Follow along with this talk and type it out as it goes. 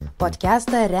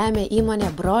Podcastą remia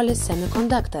įmonė Brolis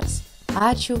Semiconductors.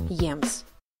 Ačiū jiems.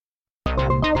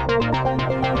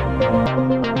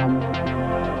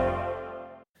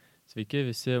 Sveiki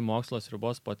visi Mokslo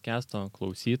sriubos podcasto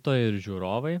klausytojai ir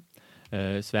žiūrovai.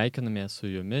 Sveikinamės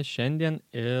su jumis šiandien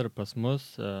ir pas mus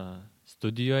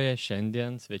studijoje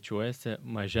šiandien svečiuojasi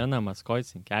Mažena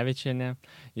Mackoit-Sinkevičienė.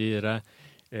 Ji yra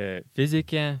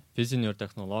fizikė, fizinių ir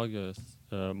technologijos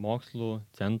mokslų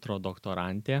centro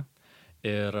doktorantė.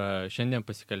 Ir šiandien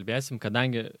pasikalbėsim,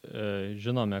 kadangi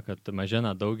žinome, kad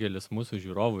Maženą daugelis mūsų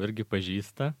žiūrovų irgi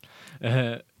pažįsta.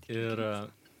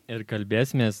 Ir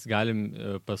kalbėsimės, galim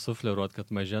pasufleruoti,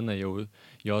 kad Mažena jau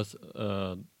jos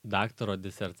daktaro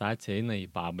disertacija eina į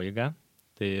pabaigą.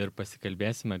 Tai ir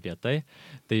pasikalbėsim apie tai.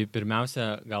 Tai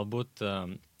pirmiausia, galbūt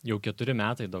jau 4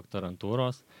 metai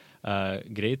doktorantūros.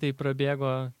 Greitai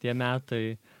prabėgo tie metai.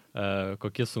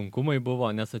 Kokie sunkumai buvo,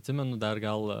 nes atsimenu dar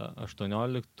gal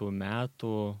 18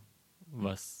 metų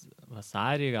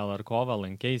vasarį, gal ar kovą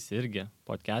lankeisi irgi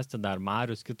podcast'e, dar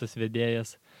Marius, kitas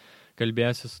vedėjas,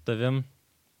 kalbėjosi su tavim.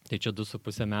 Tai čia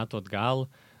 2,5 metų atgal.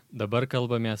 Dabar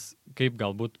kalbamės, kaip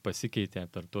galbūt pasikeitė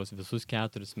per tuos visus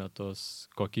 4 metus,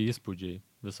 kokie įspūdžiai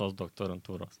visos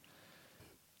doktorantūros.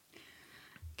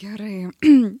 Gerai,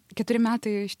 4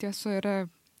 metai iš tiesų yra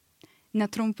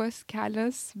netrumpas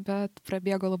kelias, bet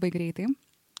prabėgo labai greitai.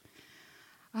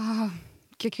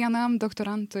 Kiekvienam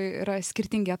doktorantui yra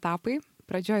skirtingi etapai.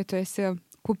 Pradžioje tu esi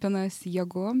kupinas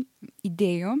jėgų,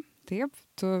 idėjų, taip,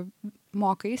 tu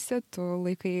mokaisi, tu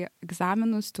laikai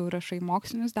egzaminus, tu rašai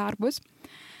mokslinius darbus.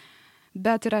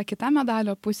 Bet yra kita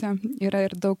medalio pusė, yra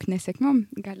ir daug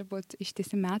nesėkmių, gali būti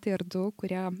ištisi metai ar 2,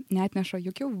 kurie neatneša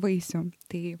jokių vaisių.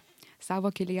 Tai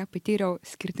savo kelyje patyriau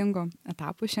skirtingų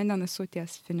etapų. Šiandien esu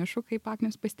ties finišu, kaip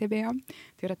Agnius pastebėjo.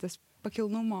 Tai yra tas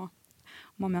pakilnumo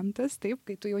momentas, taip,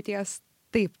 kai tu jauties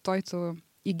taip, tu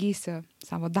įgysi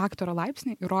savo daktaro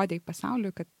laipsnį, įrodėjai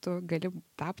pasauliui, kad tu gali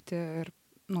tapti ir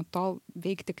nuo tol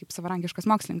veikti kaip savarankiškas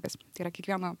mokslininkas. Tai yra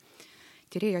kiekvieno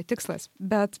tyrėjo tikslas.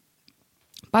 Bet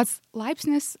pats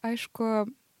laipsnis, aišku,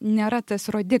 nėra tas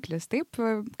rodiklis. Taip,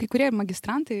 kai kurie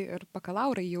magistrantai ir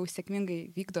bakalaurai jau sėkmingai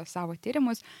vykdo savo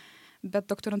tyrimus, bet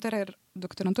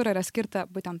doktorantūra yra skirta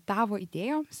būtent tavo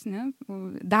idėjoms, ne,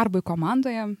 darbui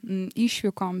komandoje,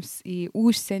 išvykoms į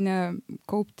užsienį,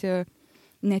 kaupti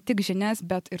ne tik žinias,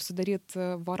 bet ir sudaryti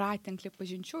voratinklį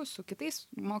pažinčių su kitais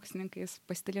mokslininkais,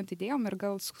 pasidalinti idėjom ir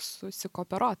gal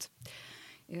susikooperuoti.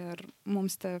 Ir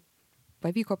mums tai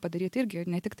pavyko padaryti irgi,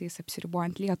 ne tik tais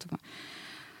apsiribuojant Lietuvą.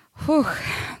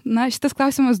 Na, šitas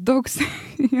klausimas daug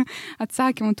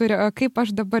atsakymų turi. Kaip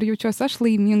aš dabar jaučiuosi? Aš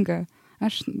laiminga.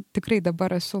 Aš tikrai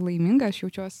dabar esu laiminga, aš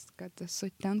jaučiuosi, kad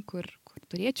esu ten, kur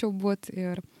turėčiau būti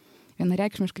ir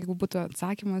vienareikšmiškai, jeigu būtų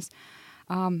atsakymas.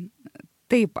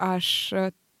 Taip, aš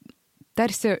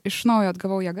tarsi iš naujo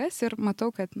atgavau jėgas ir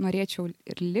matau, kad norėčiau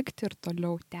ir likti ir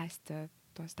toliau tęsti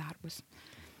tos darbus.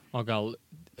 O gal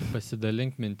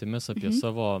pasidalink mintimis apie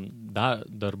savo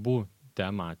darbų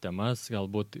temas,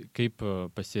 galbūt kaip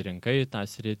pasirinkai tą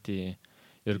sritį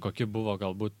ir kokie buvo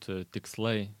galbūt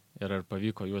tikslai. Ir ar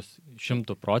pavyko juos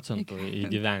 100%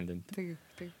 įgyvendinti?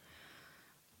 Taip.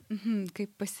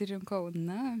 Kaip pasirinkau?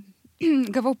 Na,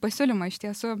 gavau pasiūlymą iš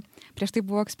tiesų. Prieš tai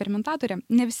buvo eksperimentatorė.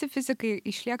 Ne visi fizikai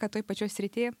išlieka toj pačioj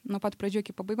srityje nuo pat pradžių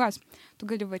iki pabaigos. Tu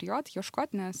gali varijuoti,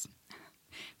 ieškoti, nes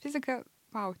fizika,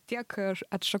 tiek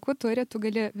atšakų turi, tu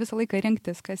gali visą laiką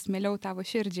rinktis, kas mieliau tavo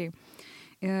širdžiai.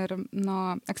 Ir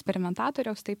nuo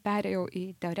eksperimentatoriaus taip perėjau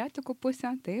į teoretikų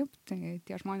pusę, taip, tai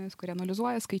tie žmonės, kurie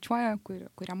analizuoja, skaičiuoja,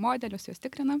 kurie modelius, jos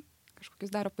tikrina,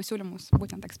 kažkokius daro pasiūlymus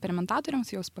būtent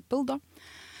eksperimentatoriams, jos papildo.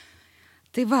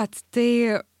 Tai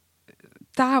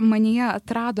tą manyje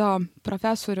atrado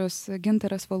profesorius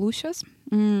Gintaras Valūšis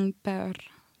per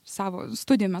savo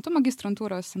studijų metu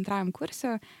magistrantūros 2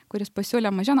 kurse, kuris pasiūlė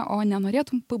Maženą, o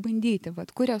nenorėtum pabandyti,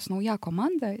 kurias nauja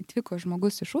komanda, atvyko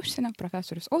žmogus iš užsienio,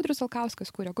 profesorius Audrius Alkauskas,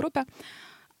 kuria grupę.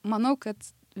 Manau, kad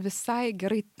visai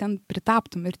gerai ten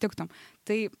pritaptum ir tiktum.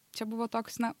 Tai čia buvo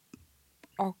toks,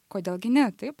 o kodėlgi ne,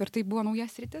 taip, ir tai buvo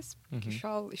naujas sritis. Iki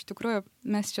šiol, iš tikrųjų,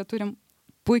 mes čia turim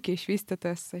puikiai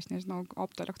išvystytas, aš nežinau,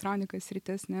 optoelektronikos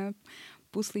sritis, ne,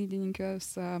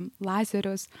 puslaidininkės,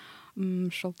 lazerius,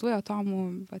 šaltųjų atomų,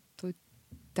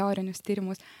 teorinius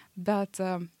tyrimus, bet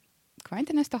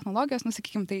kvantinės technologijos,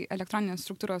 sakykime, tai elektroninės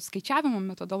struktūros skaičiavimo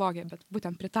metodologija, bet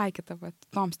būtent pritaikyta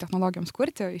toms technologijoms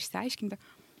kurti, išsiaiškinti.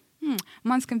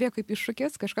 Man skambėjo kaip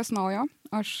iššūkis, kažkas naujo,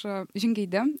 aš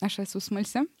žingeidė, aš esu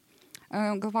smalsi,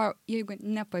 galvoju, jeigu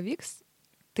nepavyks,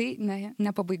 tai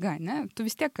ne pabaiga, ne? Tu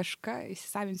vis tiek kažką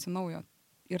įsisavinsi naujo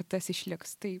ir tas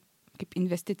išliks. Tai kaip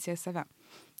investicija į save.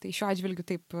 Tai šiuo atžvilgiu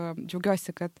taip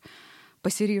džiaugiuosi, kad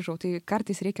pasiryžau. Tai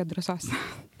kartais reikia drąsos.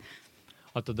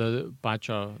 O tada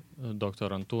pačio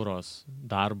doktorantūros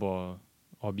darbo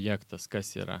objektas,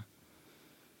 kas yra?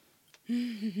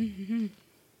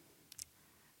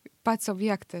 Pats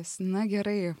objektas, na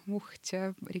gerai,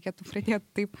 čia reikėtų pradėti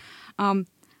taip.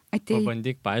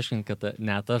 Pabandyk paaiškinti, kad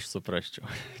net aš suprasčiau.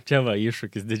 Čia va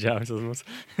iššūkis didžiausias bus.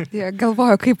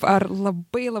 Galvoju, kaip ar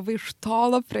labai iš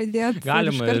tolo pradėti.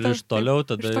 Galima ir iš toliau,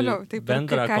 tada iš toliau, taip,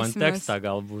 bendrą kontekstą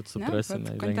galbūt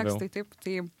suprasime. Kontekstai, taip,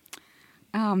 tai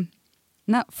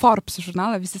Forbes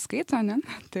žurnalą visi skaito, ne?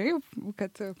 Taip,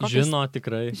 kad žino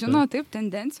tikrai. Žino, taip,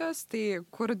 tendencijos, tai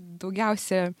kur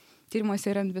daugiausia tyrimuose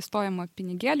yra investuojama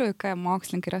pinigėlių, ką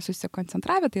mokslininkai yra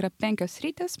susikoncentravę, tai yra 5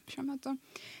 sritys šiuo metu.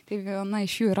 Tai viena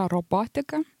iš jų yra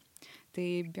robotika, tai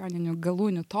bioninių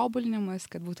galūnių tobulinimas,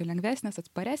 kad būtų lengvesnės,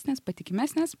 atsparesnės,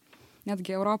 patikimesnės.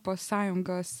 Netgi Europos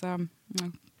Sąjungos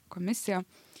komisija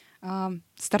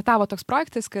startavo toks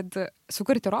projektas, kad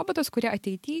sukurti robotus, kurie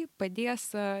ateityje padės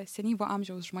senyvo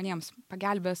amžiaus žmonėms,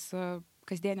 pagelbės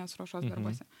kasdienės ruošos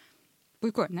darbuose.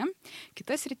 Puiku, ne?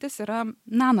 Kitas sritis yra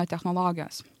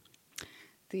nanotechnologijos.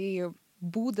 Tai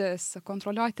būdas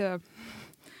kontroliuoti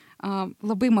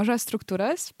labai mažas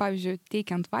struktūras, pavyzdžiui,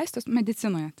 teikiant vaistus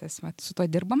medicinoje, su to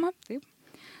dirbama. Taip.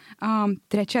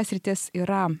 Trečias sritis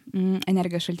yra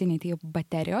energijos šaltiniai, tai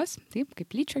baterijos, taip,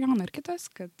 kaip ličio jonai ir kitos,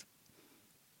 kad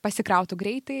pasikrautų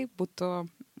greitai, būtų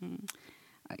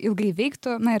ilgai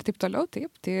veiktų, na ir taip toliau.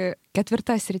 Taip. Tai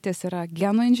ketvirtas sritis yra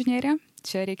genų inžinierija.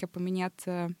 Čia reikia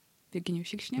paminėti Virginijų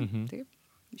Šikšnį, taip.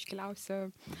 Iškiliausia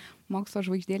mokslo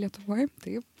žvaigždė Lietuvoje,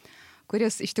 taip,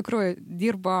 kuris iš tikrųjų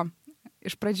dirbo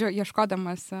iš pradžio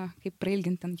ieškodamas, kaip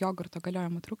prailginti ant jogurto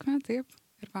galiojimo trukmę, taip,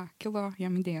 ir kilo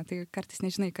jam idėja, tai kartais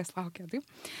nežinai, kas laukia, taip.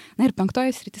 Na ir 5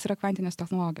 sritis yra kvantinės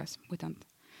technologijos, būtent.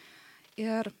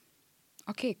 Ir,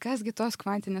 kasgi tos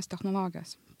kvantinės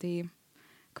technologijos? Tai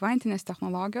kvantinės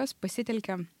technologijos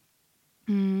pasitelkia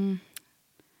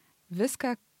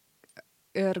viską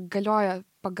ir galioja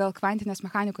pagal kvantinės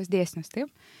mechanikos dėsnius,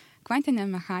 taip. Kvantinė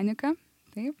mechanika,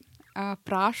 taip,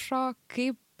 prašo,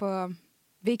 kaip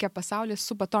veikia pasaulis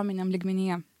subatominiam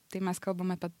lygmenyje. Tai mes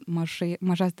kalbame apie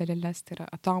mažas daleles, tai yra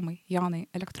atomai, jonai,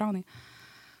 elektronai.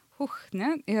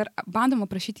 Ir bandoma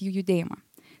prašyti jų judėjimą.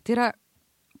 Tai yra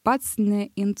pats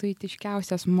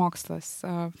neintuitiškiausias mokslas.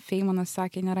 Feymanas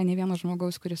sakė, nėra ne vieno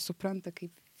žmogaus, kuris supranta,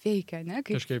 kaip veikia, ne?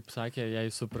 Kažkaip sakė, jei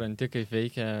supranti, kaip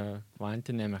veikia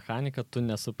kvantinė mechanika, tu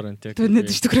nesupranti. Tu net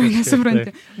iš tikrųjų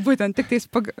nesupranti. Būtent tik tais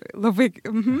labai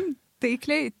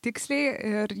taikliai, tiksliai,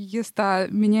 ir jis tą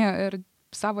minėjo ir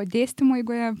savo dėstymo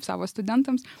eigoje, savo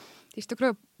studentams. Tai iš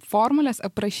tikrųjų formulės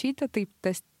aprašyti, taip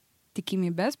tas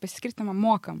tikimybės pasiskirstimą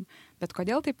mokam. Bet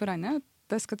kodėl taip yra, ne?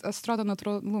 Tas, kad atrodo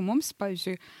natūralu mums,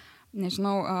 pavyzdžiui,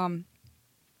 nežinau,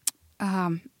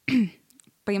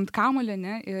 paimt kamuolį,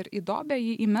 ne, ir į duobę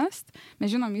jį įmest, mes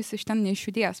žinom, jis iš ten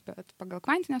neišjudės, bet pagal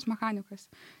kvantinės mechanikos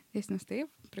dėsnis taip,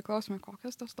 priklausomai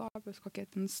kokios tos duobės, kokie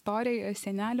ten storiai,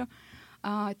 senelio,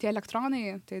 tie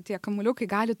elektronai, tie kamuoliukai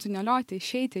gali tuneliuoti,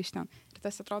 išeiti iš ten. Ir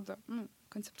tas atrodo,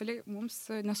 konceptualiai mums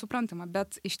nesuprantama,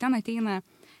 bet iš ten ateina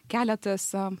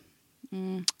keletas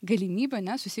galimybė,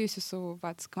 ne, susijusi su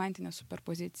kvantinė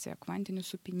superpozicija, kvantiniu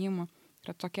supinimu.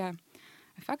 Yra tokie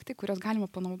efektai, kurios galima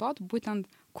panaudoti būtent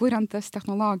kuriant tas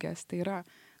technologijas. Tai yra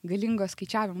galingos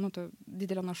skaičiavimo,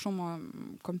 didelio našumo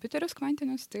kompiuterius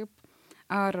kvantinius, taip,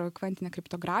 ar kvantinė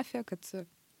kriptografija, kad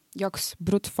joks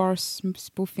brute force,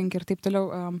 spoofing ir taip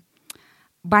toliau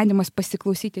bandymas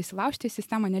pasiklausyti, įsilaužti į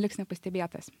sistemą neliks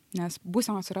nepastebėtas, nes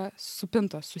būsenos yra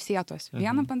supintos, susietos.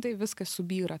 Vieną bandai, viskas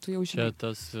subyra, tu jau žinai. Čia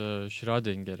tas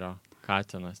Schrödingerio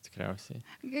katinas tikriausiai.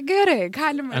 Gerai,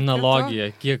 galime. Analogija,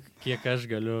 kiek aš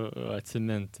galiu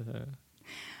atsiminti.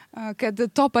 Kad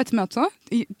tuo pat metu,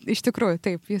 iš tikrųjų,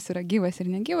 taip, jis yra gyvas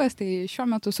ir negyvas, tai šiuo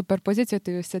metu superpozicija,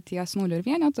 tai visi ties 0 ir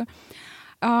vienetų.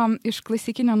 Iš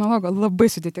klasikinio analogo labai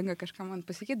sudėtinga kažką man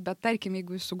pasakyti, bet tarkim,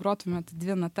 jeigu jūs sugrotumėt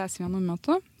 2 natas vienu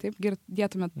metu, taip,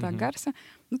 girdėtumėt tą garsą,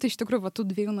 tai iš tikrųjų, tų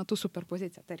 2 natų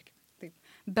superpozicija, tarkim. Taip.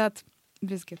 Bet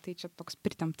visgi, tai čia toks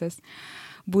pritemptas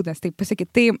būdas, taip pasakyti.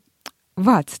 Tai,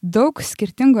 daug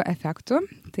skirtingų efektų,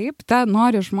 taip, tą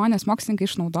nori žmonės mokslininkai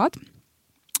išnaudot.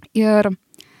 Ir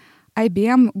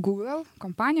IBM, Google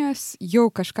kompanijos jau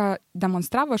kažką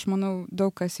demonstravo, aš manau,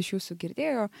 daug kas iš jūsų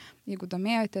girdėjo, jeigu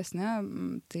domėjotės, ne,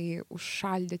 tai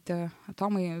užšaldyti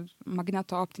atomai,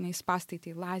 magneto optiniai spąstai,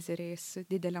 tai lazeriais,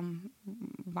 dideliam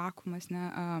vakuumas,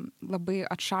 ne, labai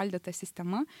atšaldyta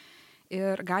sistema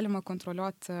ir galima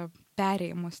kontroliuoti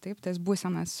perėjimus, taip, tas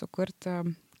būsenas sukurti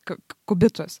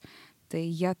kubitus. Tai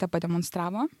jie tą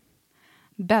pademonstravo,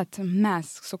 bet mes,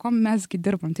 su kuo mesgi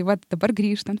dirbam, tai dabar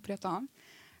grįžtant prie to,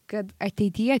 kad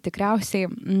ateityje tikriausiai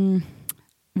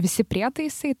visi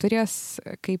prietaisai turės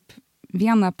kaip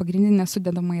vieną pagrindinę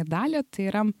sudedamąją dalį, tai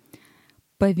yra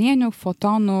pavienių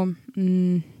fotonų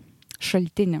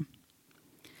šaltinį.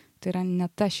 Tai yra ne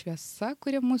ta šviesa,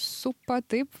 kuri mus supa,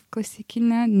 taip,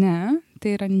 klasikinė, ne,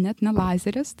 tai yra net ne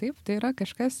lazeris, taip, tai yra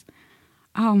kažkas,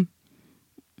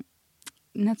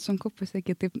 net sunku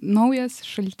pasakyti, taip, naujas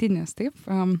šaltinis, taip,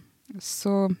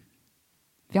 su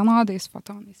vienodais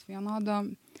fotonais, vienodo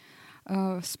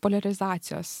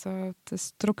polarizacijos, tas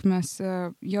trukmės,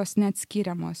 jos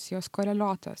neatskiriamos, jos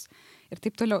koreliuotos ir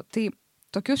taip toliau. Tai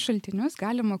tokius šaltinius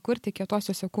galima kurti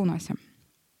kietosiuose kūnuose.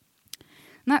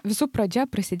 Na, visų pradžia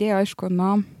prasidėjo, aišku,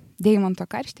 nuo deimanto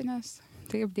karštinės.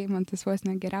 Taip, deimantas vos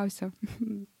ne geriausia,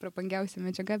 prabangiausia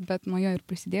medžiaga, bet nuo jo ir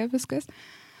prasidėjo viskas.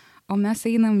 O mes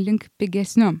einam link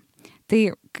pigesnių. Tai,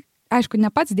 aišku, ne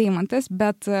pats deimantas,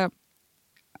 bet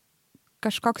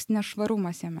kažkoks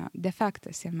nešvarumas jame,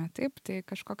 defektas jame, taip, tai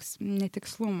kažkoks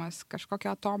netikslumas,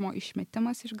 kažkokio atomo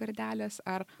išmetimas iš gardelės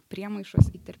ar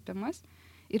priemaišos įterpimas.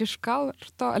 Ir iš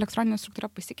karto elektroninė struktūra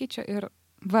pasikeičia ir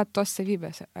tos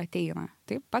savybės ateina.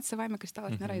 Taip, pats savaime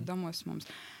kristalas nėra įdomus mums.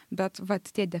 Bet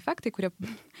tie defektai, kurie,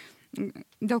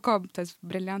 dėl ko tas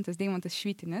briliantas deimantas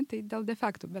švytinė, tai dėl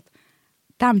defektų. Bet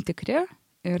tam tikri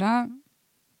yra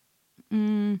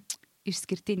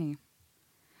išskirtiniai.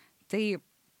 Tai,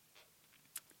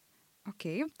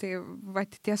 tai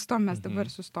ties to mes dabar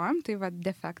sustojom. Tai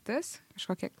defektas,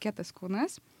 kažkokia kietas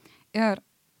kūnas. Ir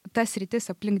tas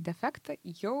rytis aplink defektą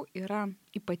jau yra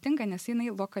ypatinga, nes jinai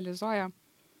lokalizuoja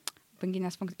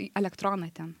banginės elektroną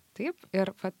ten. Taip,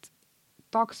 ir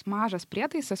toks mažas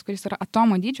prietaisas, kuris yra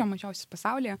atomo dydžio, mažiausias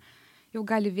pasaulyje, jau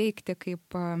gali veikti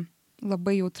kaip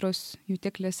labai jautrus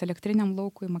jutiklis elektriniam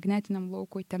laukui, magnetiniam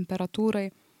laukui, temperatūrai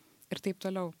ir taip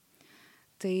toliau.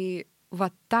 Tai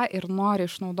tą ir nori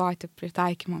išnaudoti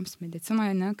pritaikymams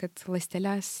medicinoje, ne, kad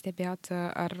ląsteles stebėti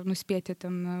ar nuspėti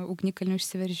ten ugnikalnių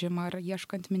išsiveržimą, ar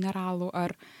ieškant mineralų,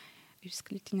 ar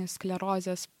išsklitinės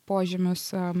sklerozės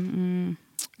požymius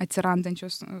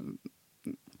atsirandančius.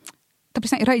 Ta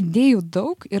prasme, yra idėjų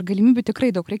daug ir galimybių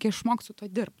tikrai daug, reikia išmokti su to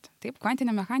dirbti. Taip,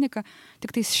 kvantinė mechanika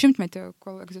tik tai 100-metį,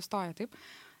 kol egzistuoja. Taip.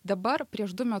 Dabar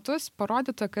prieš 2 metus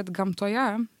parodyta, kad gamtoje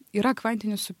yra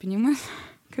kvantinis supinimas,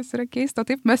 kas yra keista.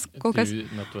 Taip, mes kol kas...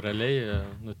 Tai natūraliai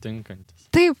nutinkantis.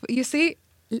 Taip, jisai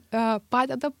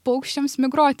padeda paukščiams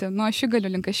migruoti nuo Ašigalio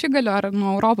link Ašigalio ar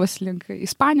nuo Europos link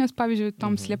Ispanijos, pavyzdžiui,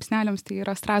 toms liepsnelėms, tai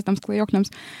yra strazdams,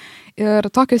 klajokliams. Ir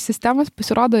tokios sistemos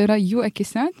pasirodo yra jų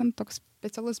akise, ten toks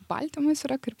specialus baltymas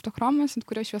yra kriptochromas, ant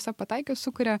kurio šviesa pataikė,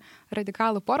 sukuria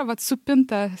radikalų porą,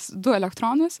 supintas 2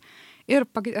 elektronus ir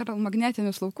pagal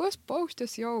magnetinius laukus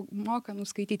paukštis jau moka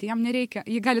nuskaityti. Jam nereikia,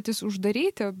 jį galite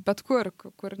uždaryti, bet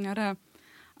kur nėra,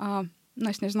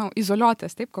 aš nežinau,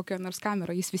 izoliuotas, taip, kokio nors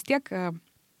kamero, jis vis tiek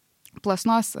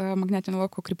plasnos magnetinio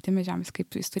lauko kryptimi žemės,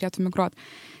 kaip jis turėtų migruoti.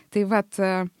 Tai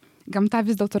gamta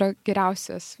vis dėlto yra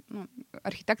geriausias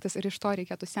architektas ir iš to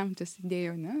reikėtų semtis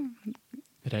idėjų, ne?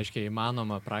 Reiškia,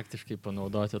 įmanoma praktiškai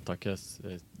panaudoti tokias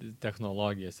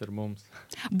technologijas ir mums.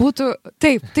 Būtų,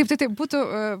 taip, būtų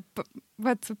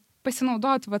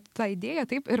pasinaudoti tą idėją,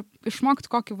 taip, ir išmokti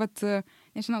kokį,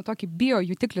 nežinau, tokį bio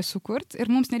jutiklį sukurti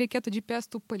ir mums nereikėtų GPS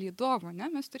tų palydovų,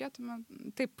 ne? Mes turėtume,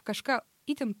 taip, kažką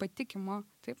itin patikimo,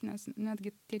 taip, nes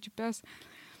netgi tie GPS,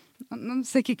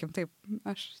 sakykim, taip,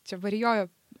 aš čia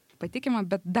varijuoju patikimą,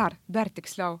 bet dar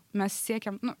tiksliau, mes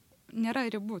siekiam, nėra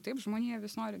ribų, taip, žmonija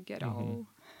vis nori geriau,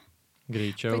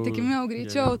 greičiau, patikimiau,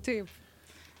 greičiau, taip.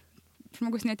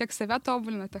 Žmogus ne tiek save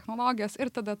tobulina, technologijas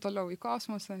ir tada toliau į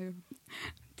kosmosą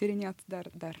tyrinėti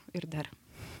dar ir dar.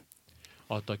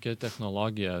 O tokia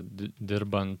technologija,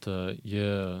 dirbant, ji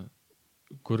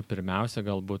kur pirmiausia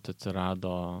galbūt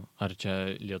atsirado, ar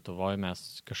čia Lietuvoje mes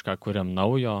kažką kuriam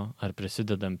naujo, ar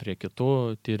prisidedam prie kitų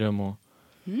tyrimų?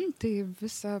 Tai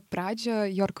visą pradžią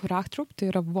York Vrachtrup, tai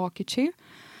yra vokiečiai,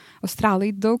 australai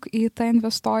daug į tą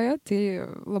investuoja, tai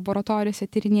laboratorijose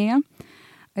tyrinėja.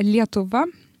 Lietuva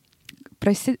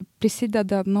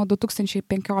prisideda nuo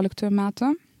 2015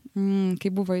 metų, kai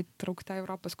buvo įtraukta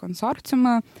Europos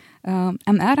konsorciumą,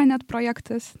 MR net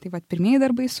projektas, tai pirmieji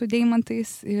darbai su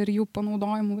deimantais ir jų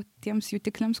panaudojimu tiems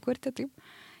jutikliams kurti,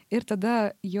 taip. Ir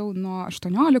tada jau nuo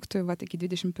 18 iki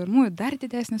 21 dar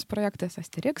didesnis projektas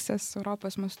Asterixas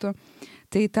Europos mastu.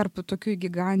 Tai tarp tokių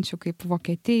gigančių kaip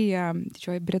Vokietija,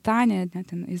 Didžioji Britanija,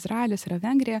 net Izraelis yra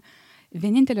Vengrija,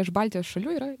 vienintelė iš Baltijos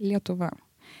šalių yra Lietuva.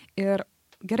 Ir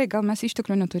gerai, gal mes iš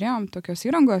tikrųjų neturėjom tokios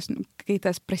įrangos, kai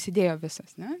tas prasidėjo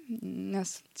visas, ne?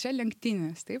 Nes čia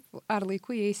lenktynės, taip, ar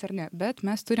laiku jais ar ne, bet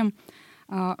mes turim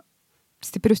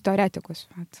stiprius teoretikus.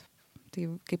 Tai,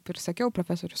 kaip ir sakiau,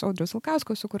 profesorius Audriaus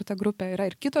Ilkausko sukurta grupė, yra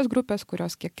ir kitos grupės,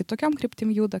 kurios kiek kitokiam kryptim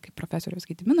juda, kaip profesorius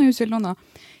Gedimino Juzeliūno.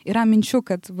 Yra minčių,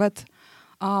 kad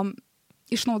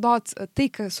išnaudot tai,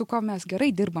 su ko mes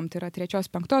gerai dirbam, tai yra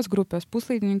 3-5 grupės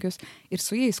puslaidininkius ir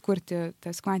su jais kurti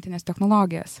tas kvantinės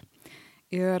technologijas.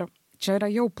 Ir čia yra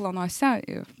jau planuose,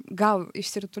 gal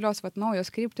išsiritulios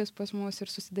naujos kryptis pas mus ir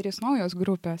susidarys naujos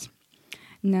grupės.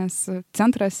 Nes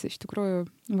centras iš tikrųjų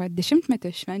 10-metį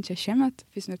švenčia šiemet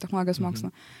fizinio ir technologijos mokslo.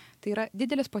 Tai yra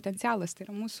didelis potencialas, tai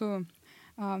yra mūsų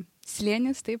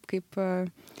slėnis, taip kaip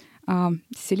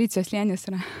silicio slėnis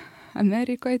yra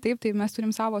Amerikoje, taip, tai mes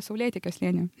turim savo saulėtekio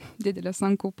slėnį, didelę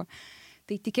sankupą.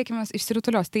 Tai tikėkime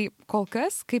išsiritulios. Tai kol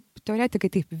kas, kaip teoretikai,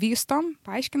 taip vystom,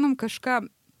 paaiškinam kažką,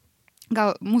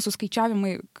 gal mūsų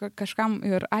skaičiavimai kažkam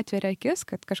ir atveria akis,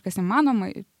 kad kažkas įmanoma,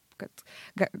 kad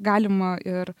galima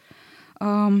ir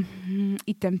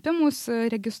įtempimus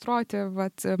registruoti,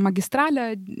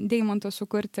 magistralę deimanto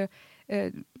sukurti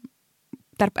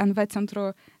tarp NV centrų,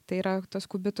 tai yra tos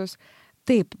kubitus.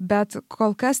 Taip, bet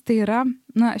kol kas tai yra,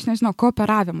 aš nežinau,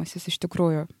 kooperavimasis iš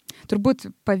tikrųjų. Turbūt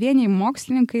pavieniai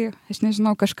mokslininkai, aš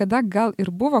nežinau, kažkada gal ir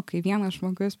buvo, kai vienas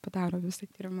žmogus padaro visą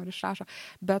tyrimą ir išrašo,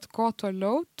 bet ko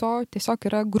toliau, to tiesiog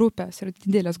yra grupės ir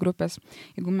didelės grupės.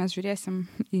 Jeigu mes žiūrėsim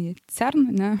į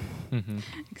CERN,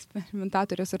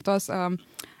 eksperimentatorius ir tos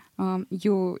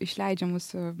jų išleidžiamus,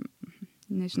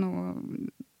 nežinau,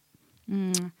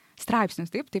 straipsnius,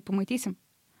 taip, tai pamatysim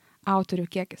autorių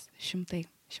kiekis, šimtai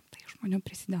žmonių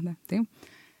prisideda, taip.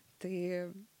 Tai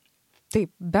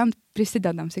taip, bent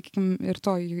prisidedam, sakykime, ir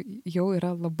to jau yra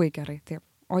labai gerai, taip.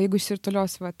 O jeigu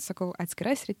išsirtulios, sakau,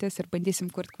 atskiras rytis ir bandysim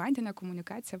kurti kvantinę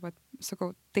komunikaciją,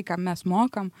 sakau, tai, ką mes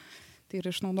mokam, tai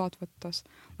ir išnaudot tos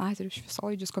lazerių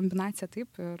šviesolaidžius kombinaciją,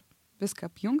 taip, ir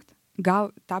viską apjungt.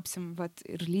 Gal tapsim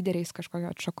ir lyderiais kažkokio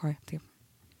atšakoje, taip.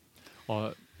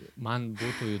 O man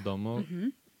būtų įdomu,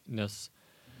 nes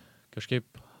kažkaip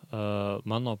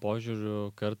mano požiūriu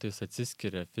kartais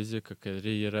atsiskiria fizika,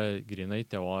 kuri yra grinai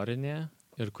teorinė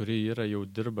ir kuri yra jau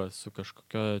dirba su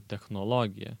kažkokia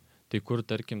technologija. Tai kur,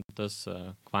 tarkim, tas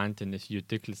kvantinis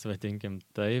jutiklis, vadinkim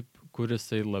taip, kur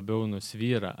jisai labiau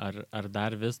nusvyra, ar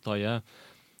dar vis toje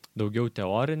daugiau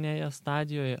teorinėje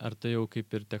stadijoje, ar tai jau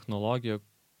kaip ir technologija,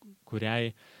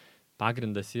 kuriai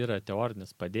pagrindas yra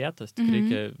teorinis padėtas, tik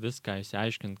reikia viską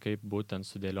išsiaiškinti, kaip būtent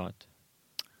sudėlioti.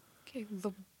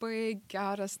 Labai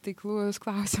geras, taiklus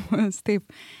klausimas, taip,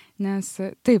 nes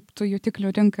taip, tų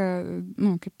jutiklių rinka,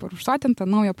 kaip užsotinta,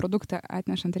 naują produktą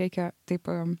atnešant reikia taip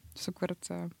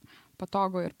sukurti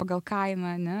patogu ir pagal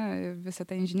kainą, visą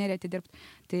tą inžineriją atidirbti.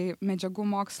 Tai medžiagų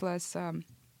mokslas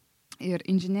ir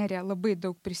inžinerija labai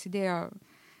daug prisidėjo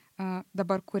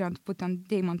dabar kuriant būtent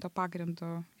deimanto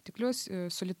pagrindo jutiklius,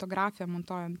 su litografija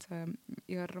montuojant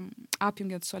ir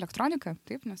apjungiant su elektronika,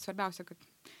 taip, nes svarbiausia, kad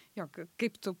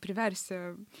kaip tu priversi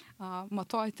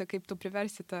matuoti, kaip tu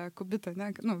priversi tą kubitą,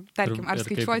 tarkim, ar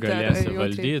skaičiuoti. Ir kaip galėsi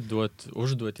valdyti,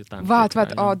 užduoti tam.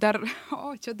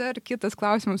 Čia dar kitas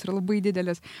klausimas yra labai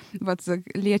didelis,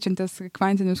 liečiantis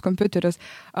kvantinius kompiuterius.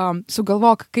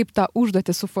 Sugalvok, kaip tą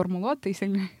užduotį suformuluoti,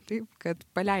 teisingai, taip, kad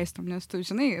paleistum, nes tu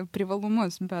žinai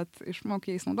privalumus, bet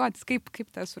išmokai jais naudotis, kaip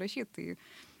tą surašyti. Tai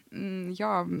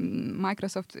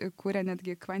Microsoft kūrė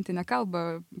netgi kvantinę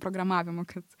kalbą programavimo,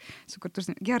 kad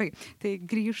sukurtų. Gerai, tai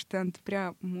grįžtant prie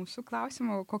mūsų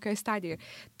klausimo, kokioje stadijoje.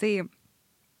 Tai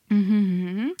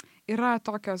yra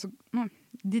tokios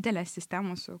didelės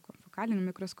sistemos su konfokalinė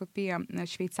mikroskopija.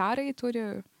 Šveicarai turi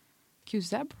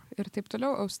QZEB ir taip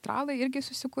toliau, australai irgi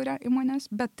susikūrė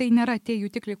įmonės, bet tai nėra tie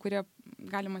jutikliai, kurie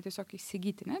galima tiesiog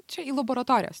įsigyti. Čia į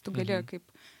laboratorijas tu gali kaip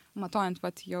matuojant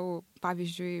jau,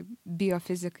 pavyzdžiui,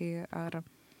 biofizikai ar,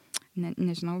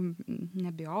 nežinau,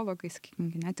 ne biologai, sakykime,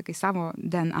 genetikai, savo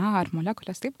DNA ar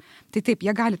molekulės, taip. Tai taip,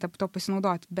 jie gali to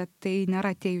pasinaudoti, bet tai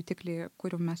nėra tie jutikliai,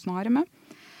 kurių mes norime.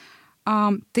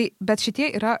 Bet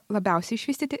šitie yra labiausiai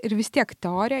išvystyti ir vis tiek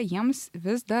teorija jiems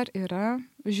vis dar yra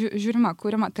žiūrima,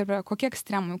 kuriama, tai yra kokie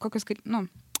ekstremumai, kokios,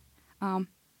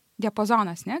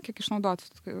 diapazonas, kiek išnaudot.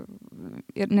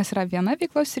 Nes yra viena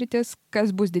veiklos sritis, kas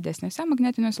bus didesniuose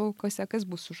magnetiniuose laukuose, kas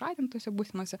bus sužadintose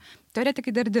būsenose.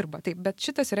 Teoretikai dar dirba, taip, bet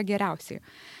šitas yra geriausiai.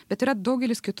 Bet yra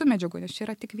daugelis kitų medžiagų, nes čia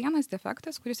yra tik vienas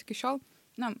defektas, kuris iki šiol,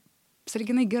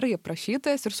 sąlyginai gerai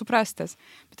aprašytas ir suprastas.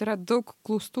 Bet yra daug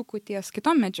klaustukų ties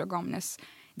kitom medžiagom, nes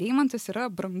deimantas yra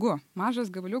brangu. Mažas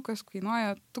gabaliukas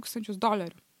kainuoja $1000.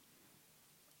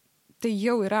 Tai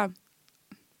jau yra,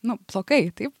 blogai,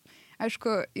 taip.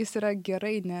 Aišku, jis yra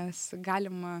gerai, nes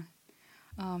galima,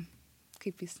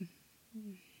 kaip jis,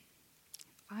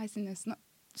 fazinės,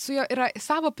 su jo yra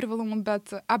savo privalumų, bet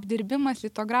apdirbimas,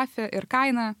 litografija ir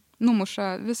kaina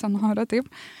numuša visą norą, taip.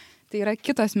 Tai yra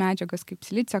kitos medžiagos, kaip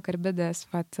silicio karbidas,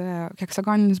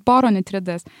 heksagoninis boro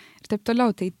nitridas ir taip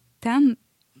toliau. Tai ten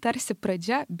tarsi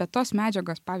pradžia, bet tos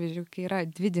medžiagos, pavyzdžiui, kai yra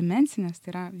dvidimensinės,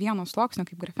 tai yra vieno sluoksnio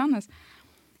kaip grafenas,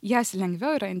 jas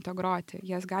lengviau yra integruoti,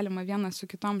 jas galima vieną su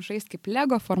kitom žaisti kaip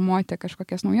Lego, formuoti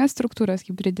kažkokias naujas struktūras,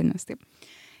 hibridinės, taip.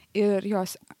 Ir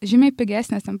jos žymiai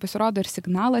pigesnės, ten pasirodo ir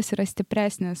signalas yra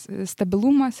stipresnis,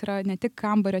 stabilumas yra ne tik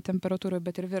kambario temperatūroje,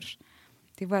 bet ir virš.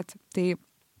 Tai vat, tai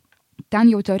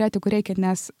ten jau teoretikų reikia,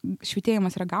 nes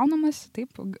švytėjimas yra gaunamas,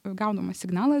 taip, gaunamas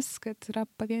signalas, kad yra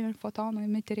pavieniai fotonų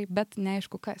emiteriai, bet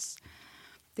neaišku kas.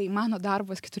 Tai mano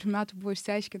darbas 4 metų buvo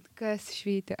išsiaiškinti, kas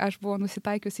švyti. Aš buvau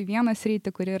nusitaikiusi vieną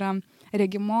sritį, kur yra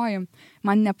regimoji.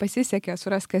 Man nepasisekė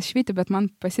suras, kas švyti, bet man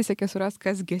pasisekė suras,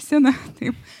 kas gesina.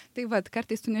 Taip. Tai vat,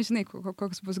 kartais tu nežinai,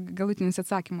 koks bus galutinis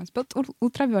atsakymas. Bet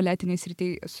ultravioletiniai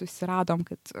srityje susiradom,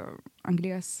 kad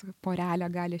anglies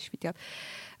porelė gali švytėti.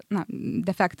 Na,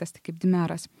 defektas, tai kaip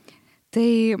dimeras.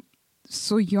 Tai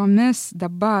su jomis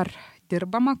dabar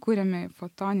dirbama, kuriami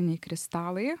fotoniniai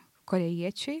kristalai,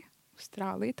 korėjiečiai,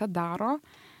 australai tą daro,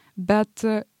 bet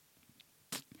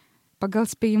pagal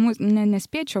spėjimus,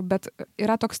 nespėčiau, bet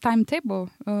yra toks timetable,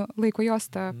 laiko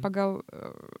juosta pagal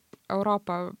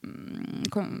Europą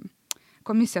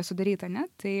komisija sudaryta, ne?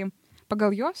 Tai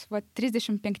pagal jos,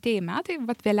 35 metai,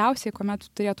 vėliausiai, kuomet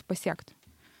turėtų pasiekti.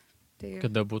 Tai...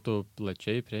 Kada būtų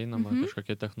plačiai prieinama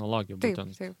kažkokia technologija.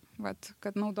 Būtent. Taip,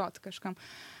 kad naudot kažkam.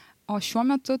 O šiuo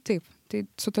metu taip, tai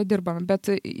su to dirbame, bet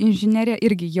inžinerija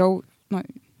irgi jau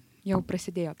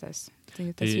prasidėjo tas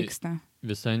vyksta.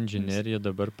 Visa inžinerija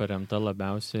dabar paremta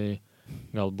labiausiai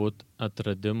galbūt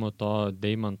atradimu to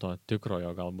deimanto tikrojo,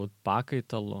 galbūt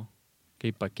pakaitalu,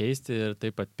 kaip pakeisti ir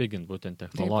taip atpiginti būtent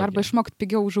technologiją. Taip, arba išmokti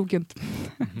pigiau užauginti.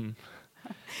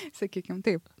 Sakykime,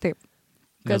 taip.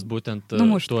 Nes būtent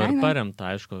tuo ir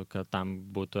paremta, aišku, kad tam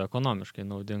būtų ekonomiškai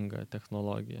naudinga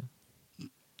technologija.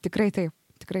 Tikrai taip.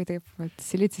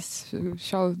 Silicis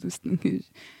šiol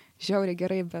žiauriai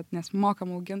gerai, bet nes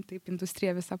mokam auginti, taip,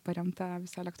 industrija visa paremta,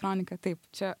 visa elektronika, taip,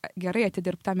 čia gerai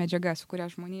atidirbta medžiaga, su kuria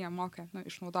žmonija moka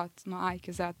išnaudoti nuo A iki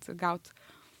Z, gauti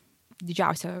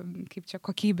didžiausią, kaip čia,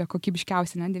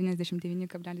 kokybiškiausią,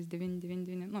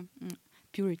 99,999,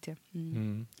 purity.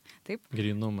 Taip?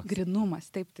 Grynumas,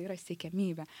 taip, tai yra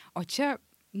siekiamybė. O čia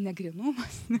ne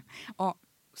grynumas, o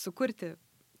sukurti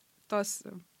tos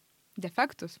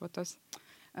defektus, tos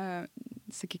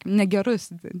sakykime, negerus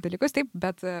dalykus, taip,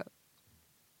 bet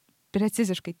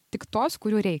preciziškai tik tos,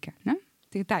 kurių reikia, ne?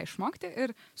 Tai tą išmokti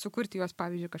ir sukurti juos,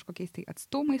 pavyzdžiui, kažkokiais tai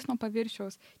atstumais nuo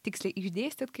paviršiaus, tiksliai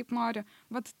išdėstyti kaip nori.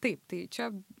 Vat taip, tai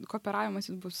čia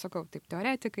kooperavimas bus, sakau, taip,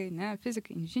 teoretikai, ne,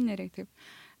 fizikai, inžinieriai, taip,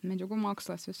 medžiagų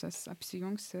mokslas visas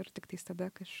apsijungs ir tik tais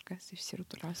tada kažkas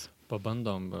išsirutulios.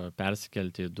 Pabandom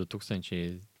persikelti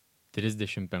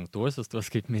 2035-uosius, tuos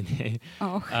kaip minėjai,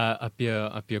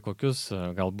 apie kokius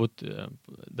galbūt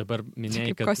dabar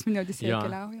minėjai, kad... Kosminio odisėja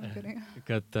keliauja, gerai.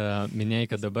 Kad minėjai,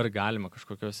 kad dabar galima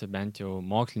kažkokiuose bent jau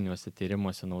moksliniuose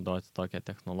tyrimuose naudoti tokią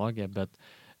technologiją, bet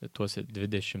tuose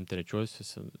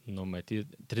 23-uosiuose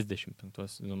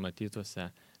 35-uosiuose numatytuose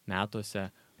metuose,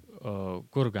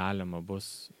 kur galima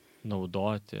bus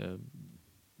naudoti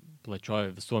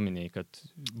plačioje visuomeniai, kad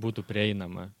būtų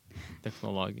prieinama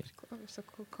technologija.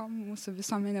 Sakau, ko mūsų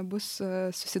visuomenė bus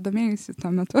susidomėjusi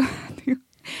tuo metu.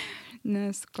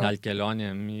 Gal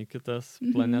kelionėm į kitas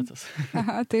planetas.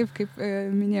 Taip, kaip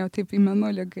minėjau, taip į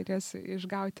Mėnulį galės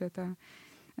išgauti tą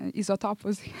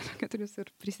izotopus, keturius ir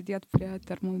prisidėti prie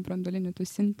termobranduolinių tų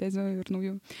sintezių ir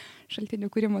naujų šaltinių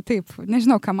kūrimo. Taip,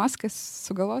 nežinau, ką Maskas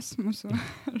sugalos mūsų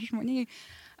žmonijai,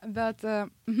 bet,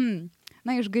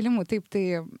 iš galimų, taip,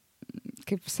 tai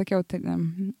kaip sakiau, tai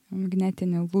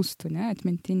magnetinių lustų,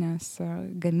 atmintinės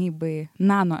gamybai,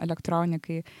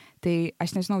 nanoelektronikai. Tai aš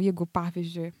nežinau, jeigu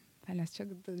pavyzdžiui, čia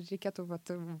reikėtų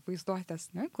vaizduotės,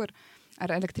 kur ar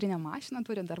elektrinė mašina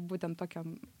turi dar būtent tokią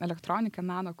elektroniką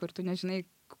nano, kur tu nežinai,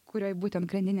 kurioje būtent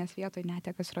grandinės vietoje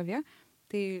neteka srovė,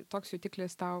 tai toks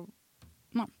jutiklis tau,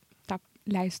 tą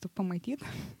leistų pamatyti.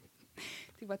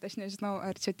 Tai aš nežinau,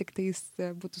 ar čia tik tais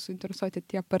būtų suinteresuoti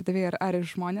tie pardavėjai, ar ir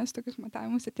žmonės tokius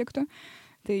matavimus atliktų.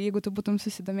 Tai jeigu tu būtum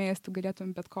susidomėjęs, tu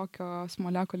galėtum bet kokios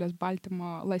molekulės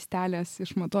baltymo ląstelės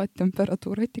išmatuoti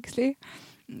temperatūrą tiksliai,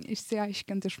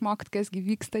 išsiaiškinti, išmokti, kasgi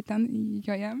vyksta ten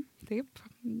joje. Taip.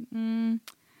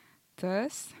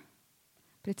 Tas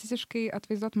preciziškai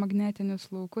atvaizduoti magnetinius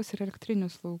laukus ir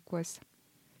elektrinius laukus.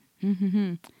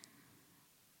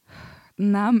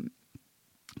 Na,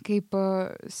 kaip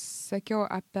sakiau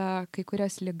apie kai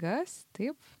kurias ligas,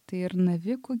 taip, tai ir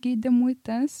navikų gydymui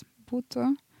tas būtų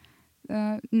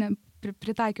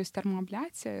pritaikius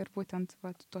termoabliaciją ir būtent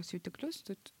tos jutiklius,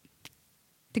 tu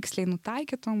tiksliai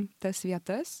nutaikytum tas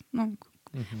vietas,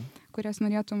 kurias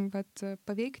norėtum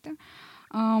paveikti.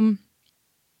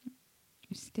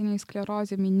 Išsėtiniai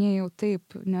sklerozė minėjau taip,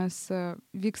 nes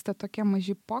vyksta tokie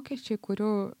maži pokyčiai,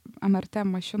 kurių MRT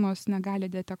mašinos negali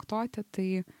detektuoti,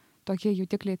 tai tokie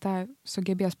jutikliai tą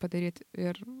sugebės padaryti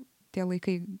ir tie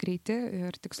laikai greiti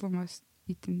ir tikslumas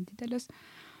itin didelis.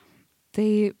 Tai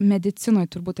medicinoje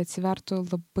turbūt atsivertų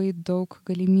labai daug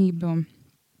galimybių.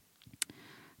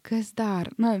 Kas dar?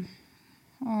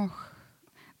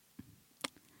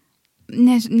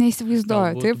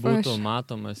 Neįsivaizduoju. Taip, būtų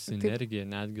matoma sinergija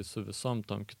netgi su visom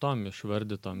tom kitom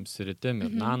išvardytom sritim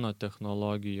ir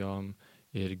nanotechnologijom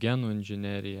ir genų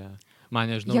inžinerija. Man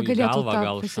nežinau, į galvą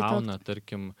gal šauna,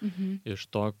 tarkim, iš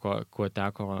to, kuo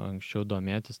teko anksčiau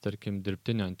domėtis, tarkim,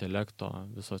 dirbtinio intelekto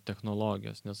visos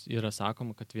technologijos, nes yra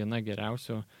sakoma, kad viena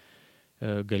geriausių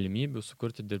galimybių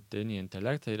sukurti dirbtinį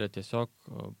intelektą yra tiesiog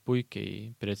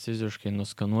puikiai, preciziškai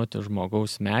nuskanuoti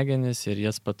žmogaus smegenis ir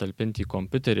jas patalpinti į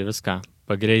kompiuterį ir viską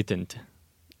pagreitinti,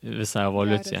 visą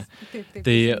evoliuciją.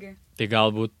 Tai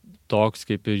galbūt toks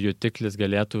kaip ir jutiklis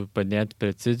galėtų padėti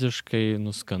preciziškai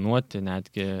nuskanuoti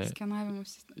netgi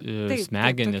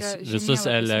smegenis, visus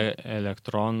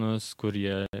elektronus, kur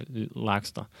jie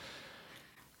laksto.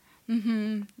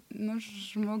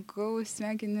 Žmogaus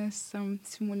smegenis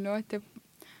simuliuoti.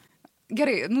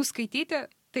 Gerai, nuskaityti,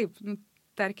 taip,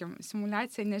 tarkim,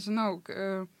 simuliacija, nežinau.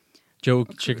 Čia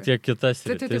šiek tiek kitas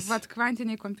sritis. Taip,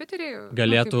 kvantiniai kompiuteriai.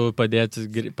 Galėtų padėti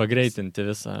pagreitinti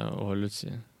visą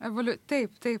evoliuciją.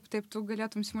 Taip, tu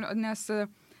galėtum simuliuoti, nes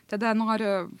tada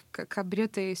noriu, ką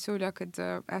Britai siūlė, kad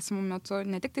esamų metu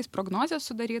ne tik tais prognozės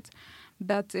sudaryti,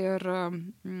 bet ir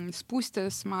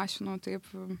spūstis mašinų, taip,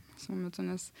 esamų metu,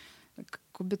 nes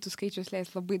kubitų skaičius leis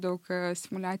labai daug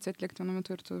simulacijų atlikti vienu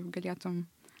metu ir tu galėtum,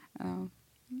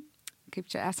 kaip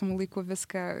čia esamų laikų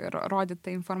viską rodyti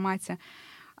tą informaciją.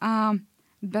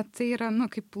 Bet tai yra,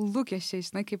 kaip lūkesčiai,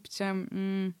 žinai, kaip čia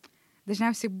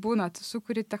dažniausiai būna, tu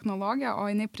sukuri technologiją, o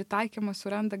jinai pritaikymą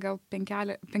suranda gal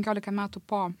 15 metų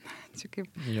po. Čia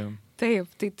kaip... Yeah. Taip,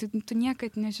 tai tu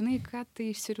niekad nežinai, ką tai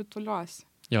išsirutulios.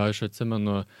 Jo, aš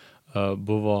atsimenu,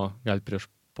 buvo gal prieš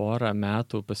porą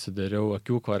metų pasidariau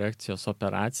akių korekcijos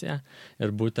operaciją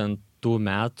ir būtent tų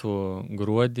metų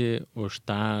gruodį už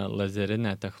tą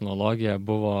lazerinę technologiją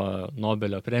buvo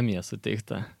Nobelio premija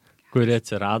suteikta, kuri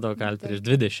atsirado gal prieš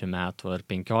 20 metų ar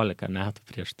 15 metų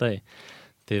prieš tai.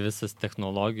 Tai visas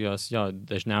technologijos,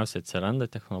 dažniausiai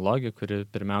atsiranda technologija, kuri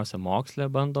pirmiausia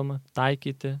moksle bandoma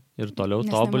taikyti ir toliau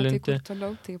tobulinti,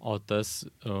 o tas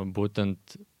būtent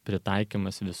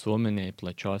pritaikymas visuomeniai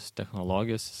plačios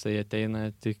technologijos, jisai ateina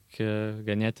tik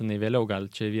ganėtinai vėliau. Gal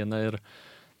čia viena ir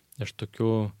iš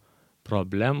tokių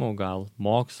problemų, gal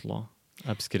mokslo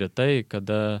apskritai,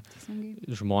 kada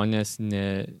žmonės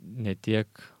ne tiek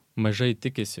mažai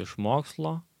tikisi iš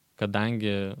mokslo,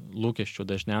 kadangi lūkesčių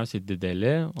dažniausiai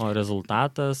dideli, o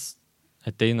rezultatas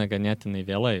ateina ganėtinai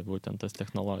vėlai, būtent tas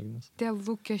technologinis. Tie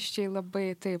lūkesčiai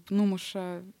labai taip numuša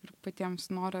ir patiems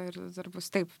norą ir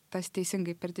darbus. Taip, tas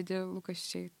teisingai, per dideli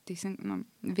lūkesčiai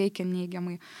veikia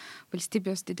neigiamai.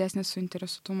 Valstybės didesnis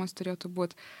suinteresuotumas turėtų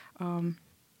būti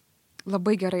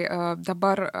labai gerai.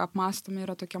 Dabar apmąstomi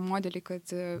yra tokie modeliai, kad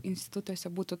institutuose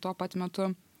būtų tuo pat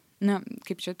metu,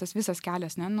 kaip čia tas visas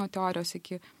kelias, nuo teorijos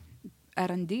iki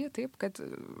R&D, taip, kad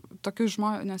tokius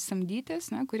žmonės samdytis,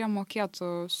 kurie mokėtų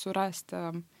surasti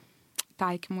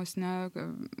taikymus,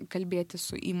 kalbėti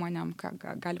su įmonėm, ką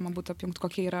galima būtų apjungti,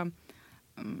 kokie yra,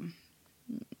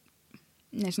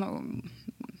 nežinau,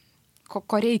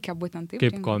 ko reikia būtent. Taip,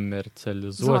 kaip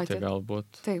komercializuoti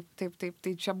galbūt. Taip.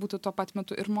 Tai čia būtų tuo pat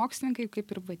metu ir mokslininkai,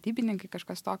 kaip ir vadybininkai,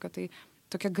 kažkas tokio, tai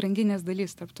tokia grandinės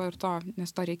dalis tarp to ir to,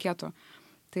 nes to reikėtų.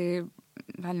 Tai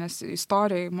nes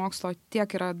istorijai, mokslo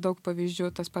tiek yra daug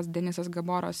pavyzdžių, tas pats Denisas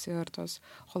Gaboras ir tos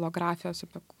holografijos,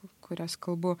 apie kurias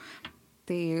kalbu.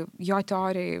 Tai jo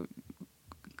teorijai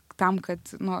tam, kad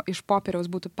iš popieriaus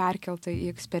būtų perkelta į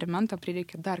eksperimentą,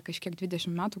 prireikė dar kažkiek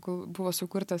 20 metų, kol buvo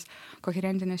sukurtas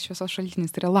koherentinės šviesos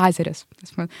šaltinis, tai yra lazeris.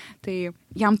 Tai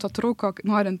jam to trūko,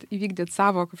 norint įvykdyti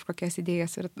savo kažkokias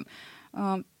idėjas. Ir,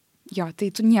 tai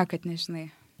tu niekad nežinai.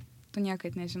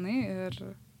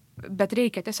 Bet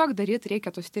reikia tiesiog daryti,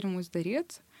 reikia tos tyrimus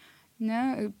daryti,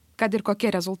 kad ir kokie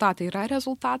rezultatai yra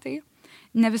rezultatai.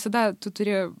 Ne visada tu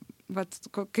turi,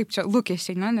 kaip čia,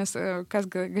 lūkesčiai, nes kas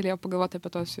galėjo pagalvoti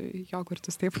apie tos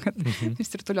jogurtus taip, kad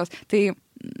išsirtulios. Tai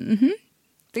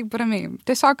taip ramiai.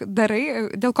 Tiesiog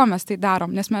darai, dėl ko mes tai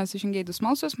darom, nes mes žingeidus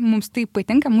smalsus, mums tai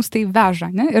patinka, mums tai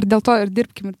veža, ir dėl to ir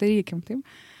dirbkim ir darykim, taip.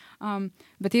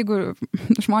 Bet jeigu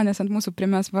žmonės ant mūsų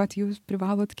primės, jūs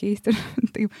privalot keisti,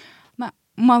 taip,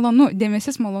 malonu,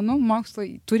 dėmesys malonu,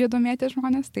 mokslai turi domėti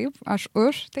žmonės, taip, aš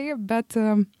už tai, bet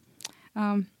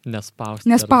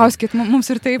nespauskit,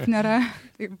 mums ir taip nėra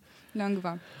taip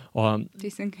lengva. O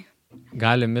teisingai.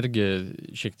 Galim irgi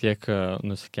šiek tiek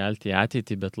nusikelti į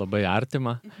ateitį, bet labai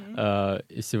artimą.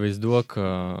 Įsivaizduok,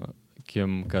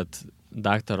 kad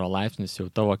daktaro laipsnis jau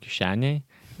tavo kišeniai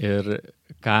ir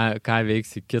ką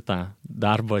veiksi kitą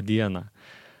darbo dieną.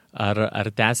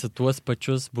 Ar tęsi tuos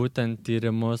pačius būtent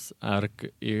tyrimus, ar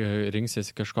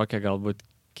rinksiesi kažkokią galbūt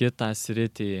kitą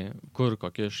sritį, kur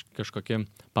kažkokie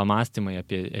pamastymai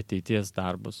apie ateities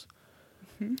darbus?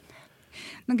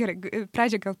 Na gerai,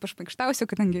 pradžią gal pašmaikštausiu,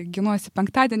 kadangi ginuosi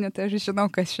penktadienį, tai aš žinau,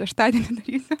 kas šeštadienį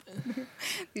darysiu.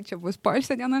 Tai čia bus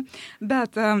poilsio diena.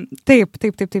 Bet taip,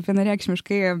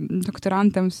 vienareikšmiškai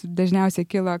doktorantams dažniausiai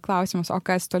kyla klausimas, o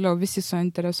kas toliau, visi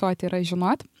suinteresuoti yra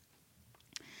žinot.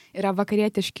 Yra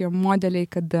vakarietiški modeliai,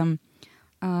 kad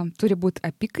turi būti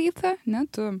apykaita, ne,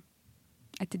 tu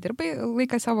atidirbai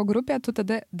laiką savo grupėje, tu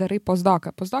tada darai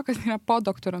postdoką. Postdokas yra po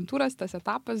doktorantūros, tas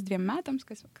etapas 2 metams,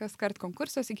 kas kart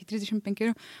konkursas iki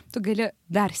 35, tu gali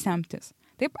dar semtis.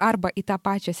 Taip, arba į tą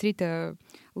pačią sritį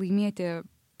laimėti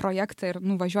projektą ir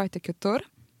nuvažiuoti kitur.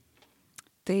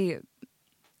 Tai,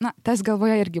 tas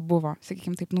galvoje irgi buvo,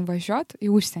 sakykime, taip, nuvažiuoti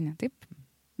į užsienį, taip,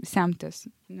 semtis,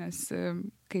 nes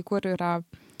kai kur yra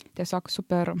tiesiog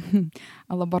super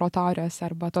laboratorijos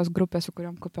arba tos grupės, su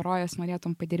kuriuom kooperuojas,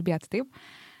 norėtum padirbėti, taip.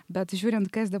 Bet žiūrint,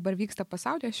 kas dabar vyksta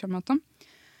pasaulyje šiuo metu,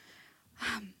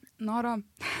 noro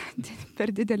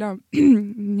per didelio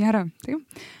nėra, taip.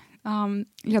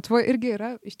 Lietuvoje irgi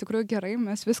yra iš tikrųjų gerai,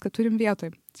 mes viską turim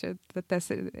vietoj. Čia tas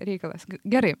reikalas.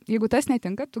 Gerai, jeigu tas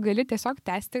netinka, tu gali tiesiog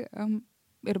tęsti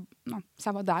ir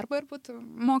savo darbą ir būti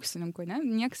mokslininku, ne?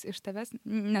 Nieks iš tavęs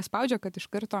nespaudžia, kad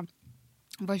iš karto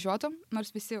važiuotum,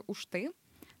 nors visi už tai,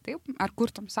 taip, ar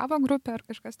kurtum savo grupę, ar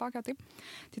kažkas tokio, taip,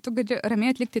 tai tu gali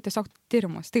ramiai atlikti tiesiog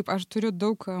tyrimus. Taip, aš turiu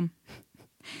daug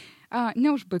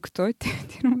neužbaigtų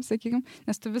tyrimų, sakykime,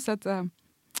 nes tu visat,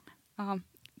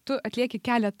 tu atlieki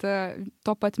keletą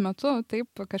tuo pat metu,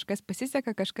 taip, kažkas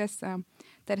pasiseka, kažkas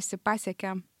tarsi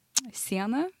pasiekia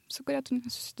sieną, su kuria tu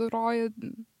nesusidoroji,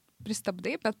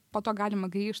 pristabdai, bet po to galima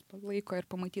grįžti po laiko ir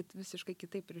pamatyti visiškai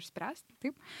kitaip ir išspręsti,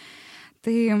 taip.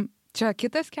 Tai čia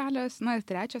kitas kelias, ir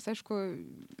trečias, aišku,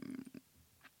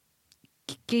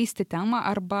 keisti temą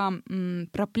arba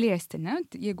praplėsti, ne?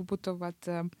 Jeigu būtų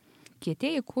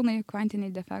kietieji kūnai, kvantiniai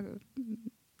defektai,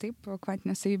 taip,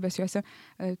 kvantinės savybės juose,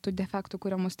 tų defektų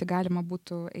kuriamus, tai galima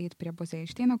būtų eiti prie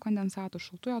Bose-Einšteino kondensatų,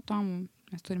 šaltųjų atomų,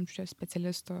 mes turim čia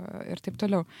specialistų ir taip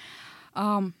toliau.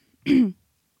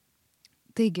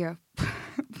 Taigi,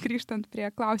 grįžtant prie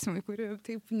klausimų, kurių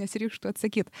taip nesiryžtų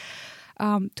atsakyti.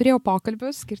 Turėjau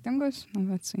pokalbius skirtingus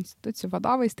su institucijų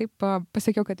vadovais, taip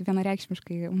pasakiau, kad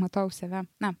vienareikšmiškai matau save,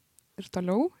 ir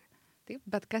toliau, taip,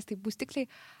 bet kas tai bus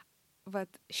tiksliai,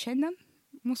 šiandien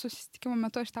mūsų susitikimo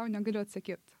metu aš tau negaliu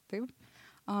atsakyti, taip.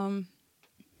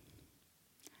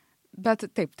 Bet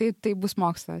taip, tai bus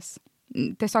mokslas.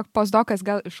 Tiesiog postdokas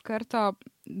gal iš karto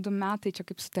 2 metai, čia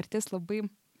kaip sutartis labai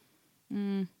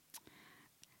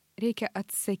reikia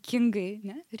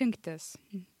atsakingai rinktis.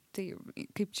 Tai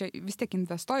kaip čia vis tiek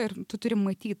investuoji ir tu turi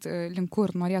matyti link kur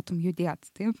norėtum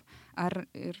judėti, taip? Ar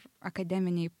ir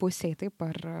akademiniai pusiai, taip,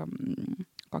 ar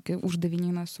kokį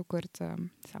uždavinyną sukurti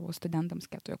savo studentams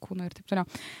kietojo kūno ir taip toliau.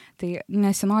 Tai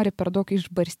nesinori per daug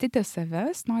išbarstyti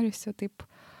savęs, norisi taip,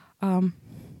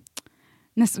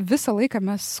 nes visą laiką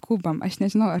mes skubam. Aš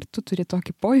nežinau, ar tu turi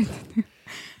tokį pojūtį,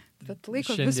 bet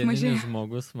laiko vis mažai. Šiandieninis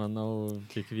žmogus, manau,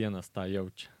 kiekvienas tą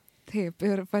jaučia. Taip,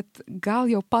 ir gal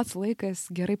jau pats laikas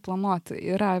gerai planuoti.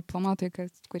 Yra planuotojai,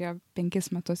 kurie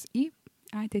 5 metus į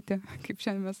ateitį, kaip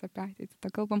šiandien mes apie ateitį tą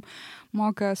kalbam,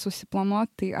 moka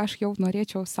susiplanuoti, tai aš jau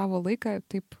norėčiau savo laiką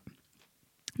taip,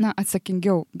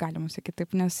 atsakingiau, galima sakyti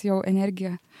taip, nes jau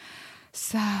energija,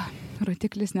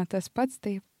 rodiklis ne tas pats,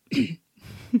 tai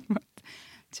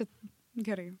čia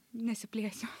gerai,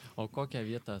 nesiplėsiu. O kokią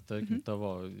vietą, tarkim,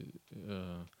 tavo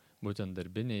būtent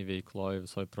darbiniai veikloj,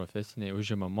 visoj profesiniai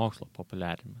užima mokslo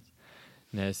populiarimas?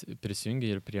 Nes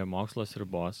prisijungia ir prie mokslos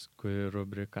ribos, kuri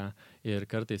rubrika, ir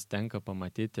kartais tenka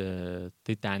pamatyti,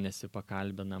 tai ten esi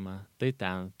pakalbinama, tai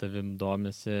ten tavim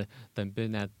domisi, tampi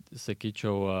net,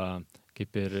 sakyčiau,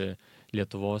 kaip ir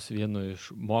Lietuvos vienu iš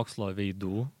mokslo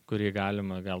veidų, kurį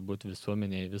galima galbūt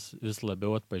visuomeniai vis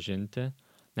labiau atpažinti.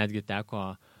 Netgi teko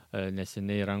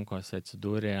neseniai rankose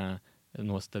atsidūrė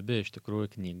nuostabi iš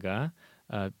tikrųjų knyga,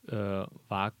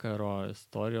 vakaro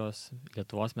istorijos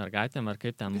Lietuvos mergaitėm, ar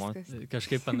kaip ten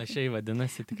kažkaip panašiai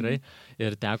vadinasi tikrai,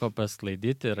 ir teko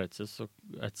pasklaidyti ir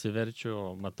atsiverčiu,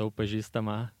 matau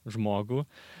pažįstamą žmogų,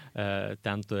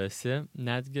 ten tu esi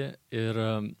netgi, ir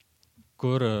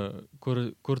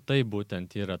kur tai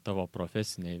būtent yra tavo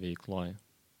profesiniai veikloje?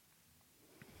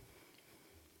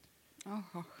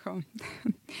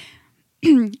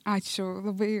 Ačiū,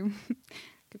 labai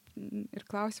kaip ir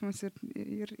klausimas,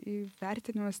 ir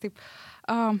įvertinimas, taip.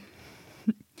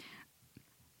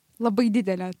 Labai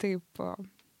didelė, taip,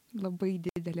 labai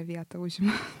didelė vieta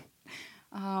užima.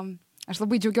 Aš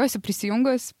labai džiaugiuosi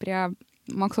prisijungus prie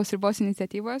Mokslos ribos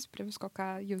iniciatyvos, prie visko,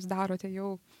 ką jūs darote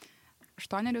jau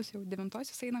 8, jau 9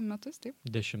 einam metus, taip?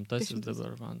 10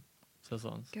 dabar man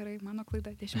sezonas. Gerai, mano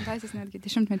klaida, 10 netgi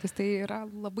 10-metis, tai yra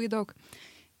labai daug.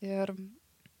 Ir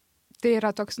tai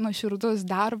yra toks nuoširdus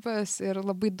darbas ir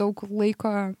labai daug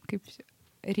laiko, kaip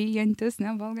ryjantis,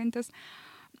 valgantis.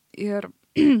 Ir,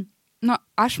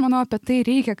 aš manau, apie tai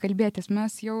reikia kalbėtis.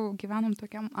 Mes jau gyvenam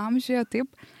tokiam amžiuje,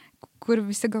 taip, kur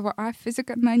visi galvo,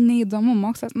 fizika, neįdomu,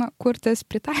 mokslas, kur tas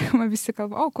pritaikoma, visi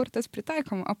kalba, kur tas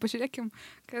pritaikoma, o pažiūrėkim,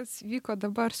 kas vyko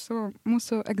dabar su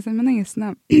mūsų egzaminais,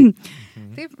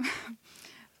 taip,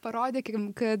 parodykim,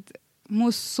 kad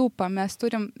mūsų supa, mes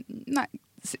turim,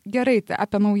 gerai,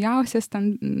 apie naujausias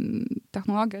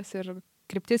technologijas ir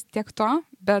kryptis tiek to,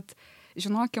 bet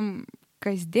žinokim,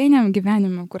 kasdieniam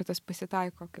gyvenime, kur tas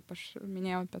pasitaiko, kaip aš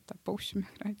minėjau apie tą paukščių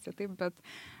migraciją, taip, bet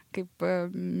kaip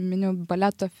miniu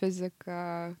baleto fiziką,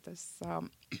 tas,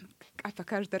 apie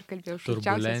ką aš dar kalbėjau,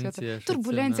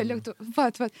 turbulencija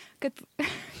lėktuvų, kad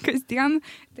kasdien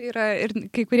tai yra ir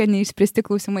kai kurie neišspręsti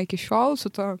klausimai iki šiol, su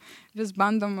to vis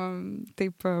bandoma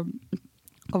taip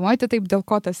kovoti, taip, dėl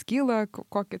ko tas kyla,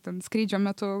 kokį ten skrydžio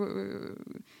metu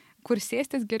kur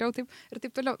sėstis geriau, taip, ir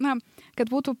taip toliau. Kad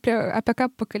būtų apie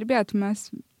ką pakalbėti, mes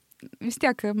vis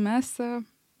tiek,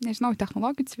 nežinau,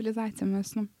 technologijų civilizacija, mes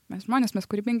žmonės, mes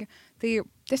kūrybingi, tai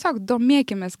tiesiog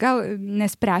domėkimės, gal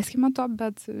nespręskime to,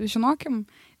 bet žinokim,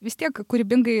 vis tiek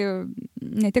kūrybingai,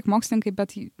 ne tik mokslininkai,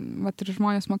 bet ir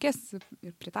žmonės mokės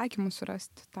ir pritaikymus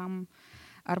surasti tam,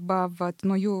 arba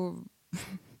nuo jų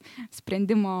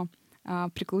sprendimo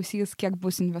priklausys, kiek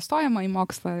bus investuojama į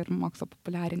mokslą ir mokslo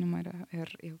populiarinimą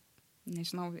ir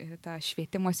nežinau, tą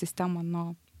švietimo sistemą nuo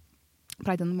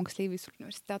pradedant moksleiviais ir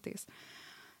universitetais.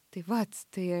 Tai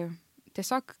tai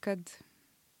tiesiog, kad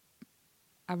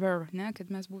aware,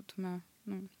 kad mes būtume,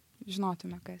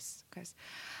 žinotume, kas.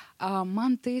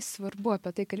 Man tai svarbu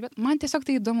apie tai kalbėti. Man tiesiog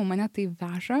tai įdomu, mane tai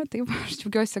veža. Taip, aš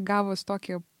džiaugiuosi gavus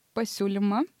tokį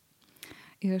pasiūlymą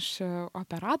iš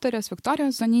operatorės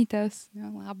Viktorijos Zonytės,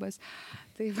 labas,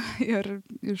 taip, ir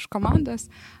iš komandos.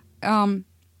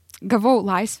 Gavau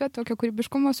laisvę, tokio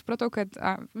kūrybiškumo, supratau, kad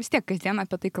vis tiek kasdien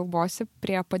apie tai kalbosi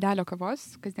prie puodelio kavos,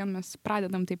 kasdien mes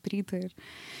pradedam taip rytą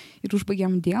ir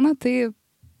užbaigiam dieną, tai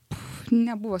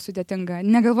nebuvo sudėtinga.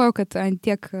 Negalvojau, kad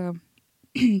tiek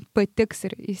patiks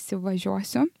ir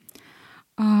įsivažiuosiu.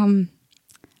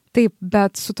 Taip,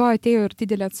 bet su to atėjo ir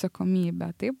didelė atsakomybė,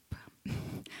 taip.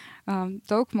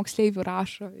 Daug moksleivių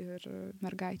rašo ir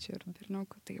mergaičių ir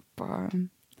berniukų, taip.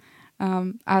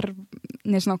 Ar,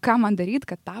 nežinau, ką man daryti,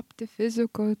 kad tapti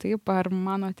fiziku, taip, ar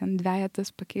mano ten dvejetas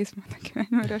pakeis mano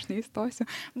gyvenimą ir aš neįstosiu.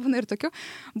 Būna ir tokių,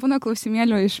 būna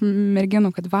klausimėlių iš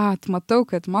merginų, kad matau,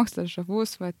 kad mokslas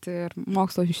žavus, ir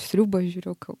mokslo išsriubą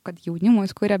žiūriu, kad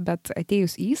jaunimas kuria, bet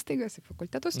atėjus į įstaigas, į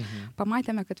fakultetus,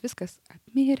 pamatėme, kad viskas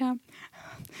apmirė.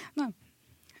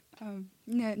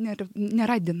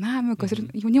 Nėra dinamikos ir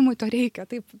jaunimui to reikia.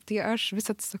 Taip, tai aš vis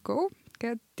atsakau,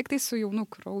 kad tik tai su jaunu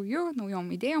krauju, naujom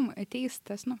idėjom ateis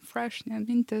tas, fresh,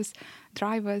 mintis,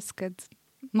 drive'as, kad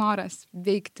noras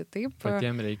veikti, taip.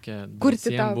 Patiems reikia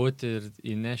visiems būti ir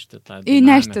įnešti tą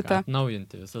dinamiką,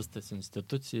 atnaujinti visas tas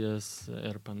institucijas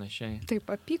ir panašiai. Taip,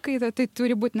 apykaita, tai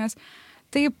turi būti, nes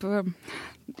taip,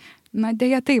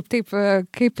 dėja taip,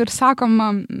 kaip ir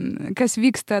sakoma, kas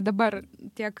vyksta dabar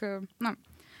tiek,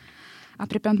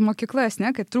 apriepiant mokyklas,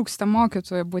 kad trūksta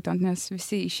mokytojų būtent, nes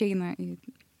visi išeina į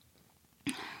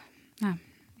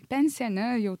pensiją,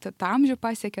 jau tą amžių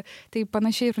pasiekia, tai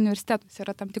panašiai ir universitetus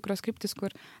yra tam tikros kryptis,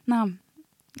 kur,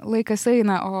 laikas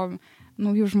eina, o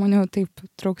naujų žmonių taip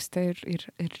trūksta ir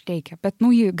reikia. Bet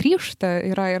nauji grįžta,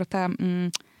 yra ir ta,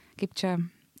 kaip čia,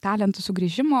 talentų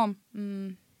sugrįžimo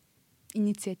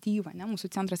iniciatyva,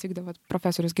 mūsų centras vykdavo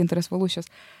profesorius Gintaras Valušis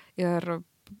ir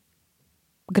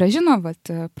grąžino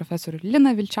profesorių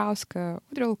Liną Vilčiauską,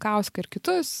 Audrių Lukauską ir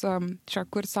kitus, čia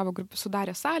kur savo grupį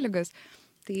sudarė sąlygas,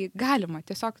 tai galima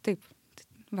tiesiog taip,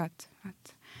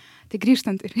 tai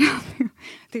grįžtant ir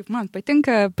taip, man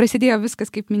patinka, prasidėjo viskas,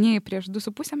 kaip minėjai, prieš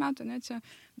 2,5 metų, čia,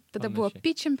 tada buvo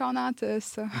pitch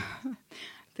čempionatas,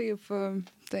 taip,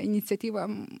 ta iniciatyva,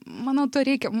 manau, to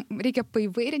reikia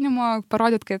paįvairinimo,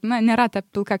 parodyti, kad, nėra ta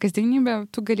pilka kasdienybė,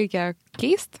 tu gali ją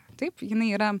keisti, taip, jinai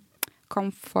yra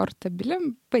komfortabili,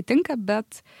 patinka,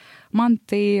 bet man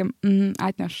tai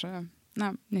atneša,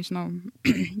 nežinau,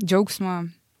 džiaugsmą,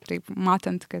 taip,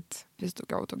 matant, kad vis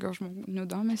daugiau žmonių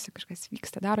domisi, kažkas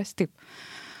vyksta, darosi, taip.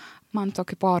 Man to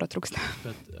kaip oro trūksta.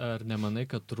 Bet ar nemanai,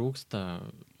 kad trūksta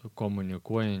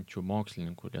komunikuojančių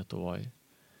mokslininkų Lietuvoje?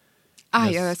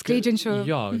 Skleidžiančių.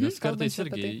 Jo, nes kartais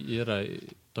irgi yra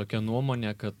tokia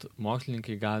nuomonė, kad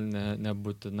mokslininkai gal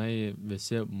nebūtinai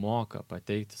visi moka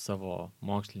pateikti savo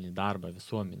mokslinį darbą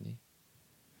visuomeniai.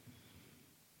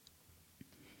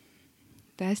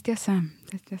 Tas tiesa,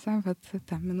 bet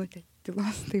tą minutę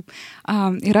tylos, taip.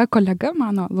 Yra kolega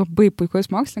mano, labai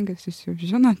puikus mokslininkas, jūs jau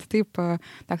žinot, taip,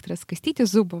 daktaras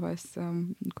Kastytis Zubovas,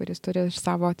 kuris turi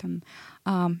savo ten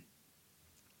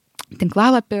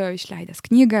tinklalapį, išleidęs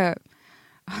knygą,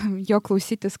 jo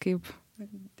klausytis kaip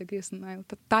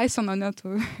Tysono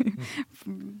netų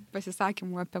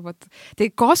pasisakymų apie tai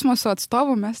kosmoso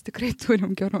atstovų mes tikrai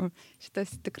turim gerų.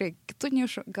 Šitas tikrai kitų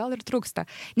nišų gal ir trūksta.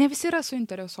 Ne visi yra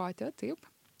suinteresuoti, taip.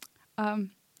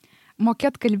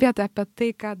 Mokėt kalbėti apie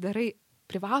tai, ką darai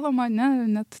privaloma, ne,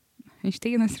 net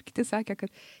Einšteinas ir kiti sakė,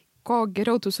 kad ko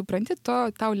geriau tu supranti, to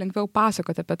tau lengviau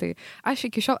pasakoti apie tai. Aš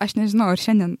iki šiol, aš nežinau, ar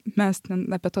šiandien mes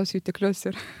apie tos jutiklius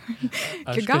ir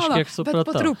iki galo, bet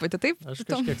po truputį, taip, aš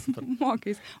kažkiek supratau.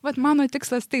 Mokais. Vat mano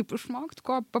tikslas taip, išmokti,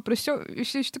 ko paprasčiau,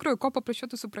 iš tikrųjų, ko paprasčiau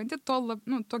tu supranti,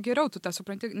 to geriau tu tą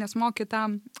supranti, nes moki tą,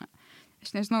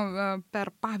 aš nežinau,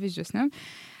 per pavyzdžius, ne,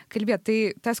 kalbėti. Tai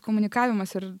tas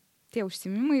komunikavimas ir tie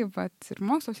užsiėmimai, ir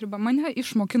mokslos riba, mane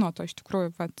išmokino to iš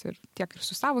tikrųjų, ir tiek ir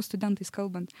su savo studentais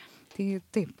kalbant. Tai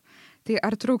taip. Tai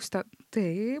ar trūksta?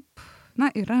 Taip. Na,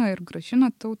 yra ir Gražina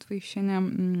Tautvaišienė,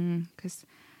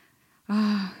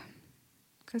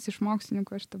 kas iš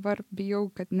mokslininkų, aš dabar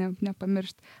bijau, kad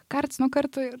nepamiršt. Karts nuo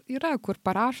karto yra, kur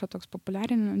parašo toks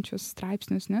populiarinančius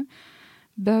straipsnius, ne?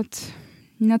 Bet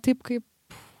ne taip kaip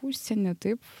užsienį,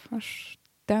 taip. Aš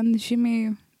ten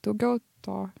žymiai daugiau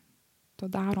to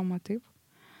daroma, taip.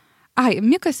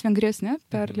 Mikas Vengris, ne,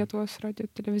 per Lietuvos radio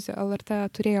televiziją LRT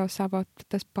turėjo savo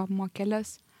tas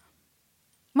pamokėlės.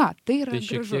 Tai yra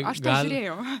gražu, aš tą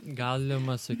žiūrėjau.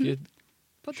 Galima sakyti,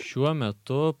 šiuo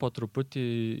metu po truputį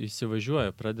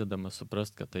įsivažiuoja, pradedama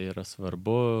suprast, kad tai yra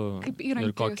svarbu ir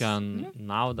kokią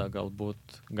naudą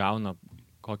galbūt gauna,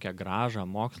 kokią grąžą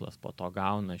mokslas po to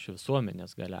gauna iš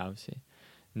visuomenės galiausiai.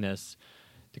 Nes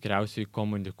tikriausiai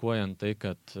komunikuojant tai,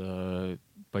 kad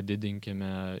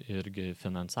padidinkime irgi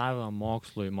finansavimą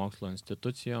mokslui, mokslo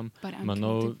institucijom.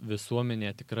 Manau,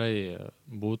 visuomenė tikrai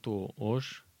būtų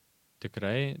už,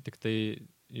 tikrai, tik tai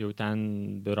jau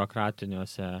ten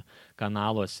biurokratiniuose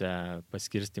kanaluose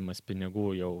paskirstymas pinigų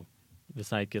jau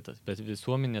visai kitas. Bet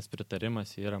visuomenės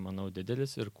pritarimas yra, manau,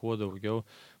 didelis ir kuo daugiau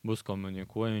bus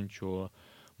komunikuojančių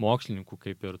mokslininkų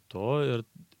kaip ir tu, ir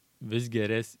vis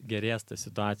gerės ta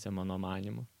situacija, mano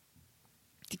manimu.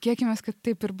 Tikėkime, kad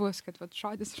taip ir bus, kad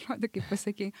žodį, kaip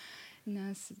pasakei,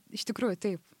 nes iš tikrųjų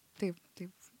taip.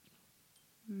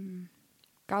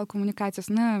 Gal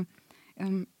komunikacijos,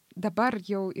 dabar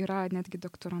jau yra netgi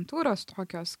doktorantūros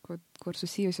tokios, kur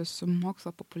susijusios su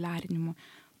mokslo populiarinimu.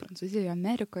 Prancūzijoje,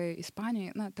 Amerikoje,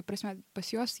 Ispanijoje, ta prasme,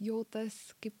 pas juos jau tas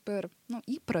kaip ir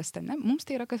įprasta, ne? Mums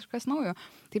tai yra kažkas naujo.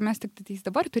 Tai mes tik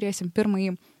dabar turėsim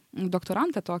pirmąjį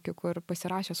doktorantą tokį, kur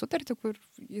pasirašė sutartį, kur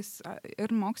jis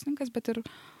ir mokslininkas, bet ir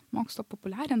mokslo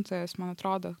populiarintojas, man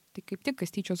atrodo. Tai kaip tik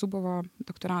Kastyčio Zubovo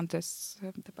doktorantas,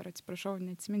 dabar atsiprašau,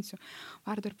 neatsiminsiu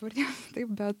vardą ir pavardės,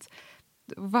 taip,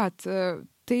 bet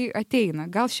tai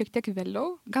ateina. Gal šiek tiek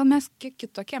vėliau, gal mes kiek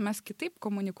kitokie, mes kitaip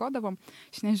komunikuodavom.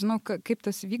 Aš nežinau, kaip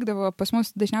tas vykdavo. Pas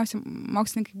mus dažniausiai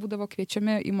mokslininkai būdavo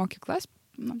kviečiami į mokyklas.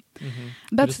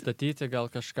 Bet pristatyti gal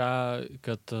kažką,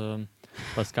 kad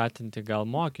paskatinti gal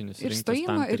mokinius rinktis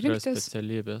tam tikras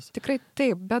specialybės. Tikrai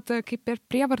taip, bet kaip per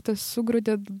prievartą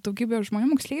sugrūdė daugybė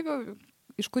žmonių moksleivių,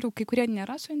 iš kurių kai kurie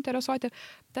nėra suinteresuoti,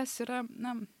 tas yra,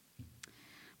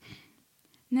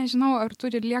 nežinau, ar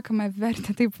turi liekamą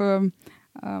vertę, taip,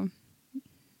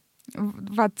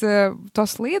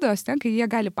 tos laidos, kai jie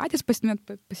gali patys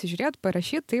pasižiūrėti,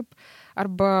 parašyti, taip,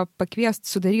 arba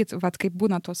pakviesti sudaryti, kaip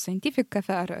būna tos scientific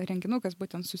cafe ar renginukas,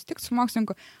 būtent susitikti su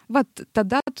mokslininku,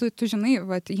 tada tu žinai,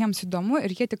 jiems įdomu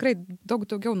ir jie tikrai daug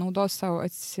daugiau naudos savo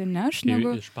atsineš.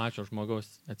 Iš pačio žmogaus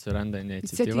atsiranda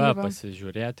iniciatyva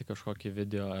pasižiūrėti kažkokį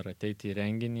video ar ateiti į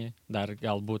renginį, dar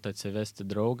galbūt atsivesti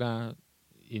draugą,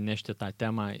 įnešti tą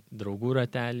temą draugų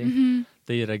ratelį.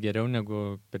 Tai yra geriau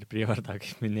negu per prievartą,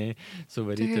 kaip minėjai,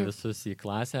 suvaryti visus į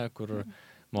klasę, kur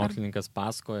mokslininkas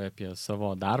pasakoja apie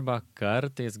savo darbą,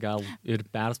 kartais gal ir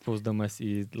perspausdamas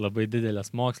į labai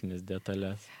didelės mokslinės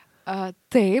detalės.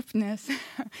 Taip, nes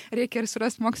reikia ir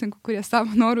surasti mokslininkų, kurie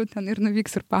savo norų ten ir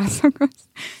nuvyks ir pasakos.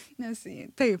 Nes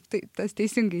taip, tas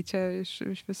teisingai čia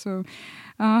iš visų.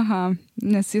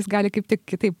 Nes jis gali kaip tik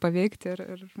kitaip paveikti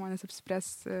ir žmonės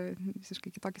apspręs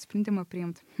visiškai kitokį sprendimą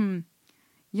priimti.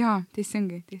 Jo,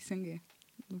 teisingai.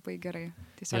 labai gerai.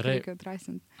 Tiesiog Gerai. reikia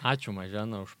drąsinti. Ačiū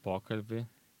Mažena už pokalbį.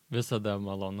 Visada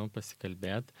malonu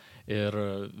pasikalbėti ir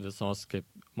visos kaip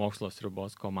mokslos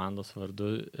ribos komandos vardu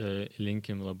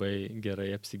linkim labai gerai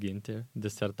apsiginti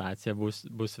disertaciją,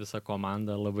 bus visa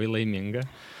komanda labai laiminga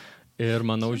ir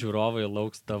manau žiūrovai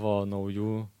lauks tavo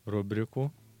naujų rubrikų,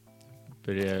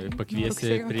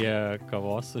 pakviesi prie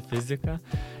kavos su fizika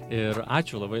ir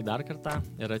ačiū labai dar kartą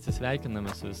ir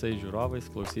atsisveikiname su visais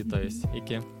žiūrovais, klausytojais.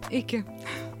 Iki. Iki.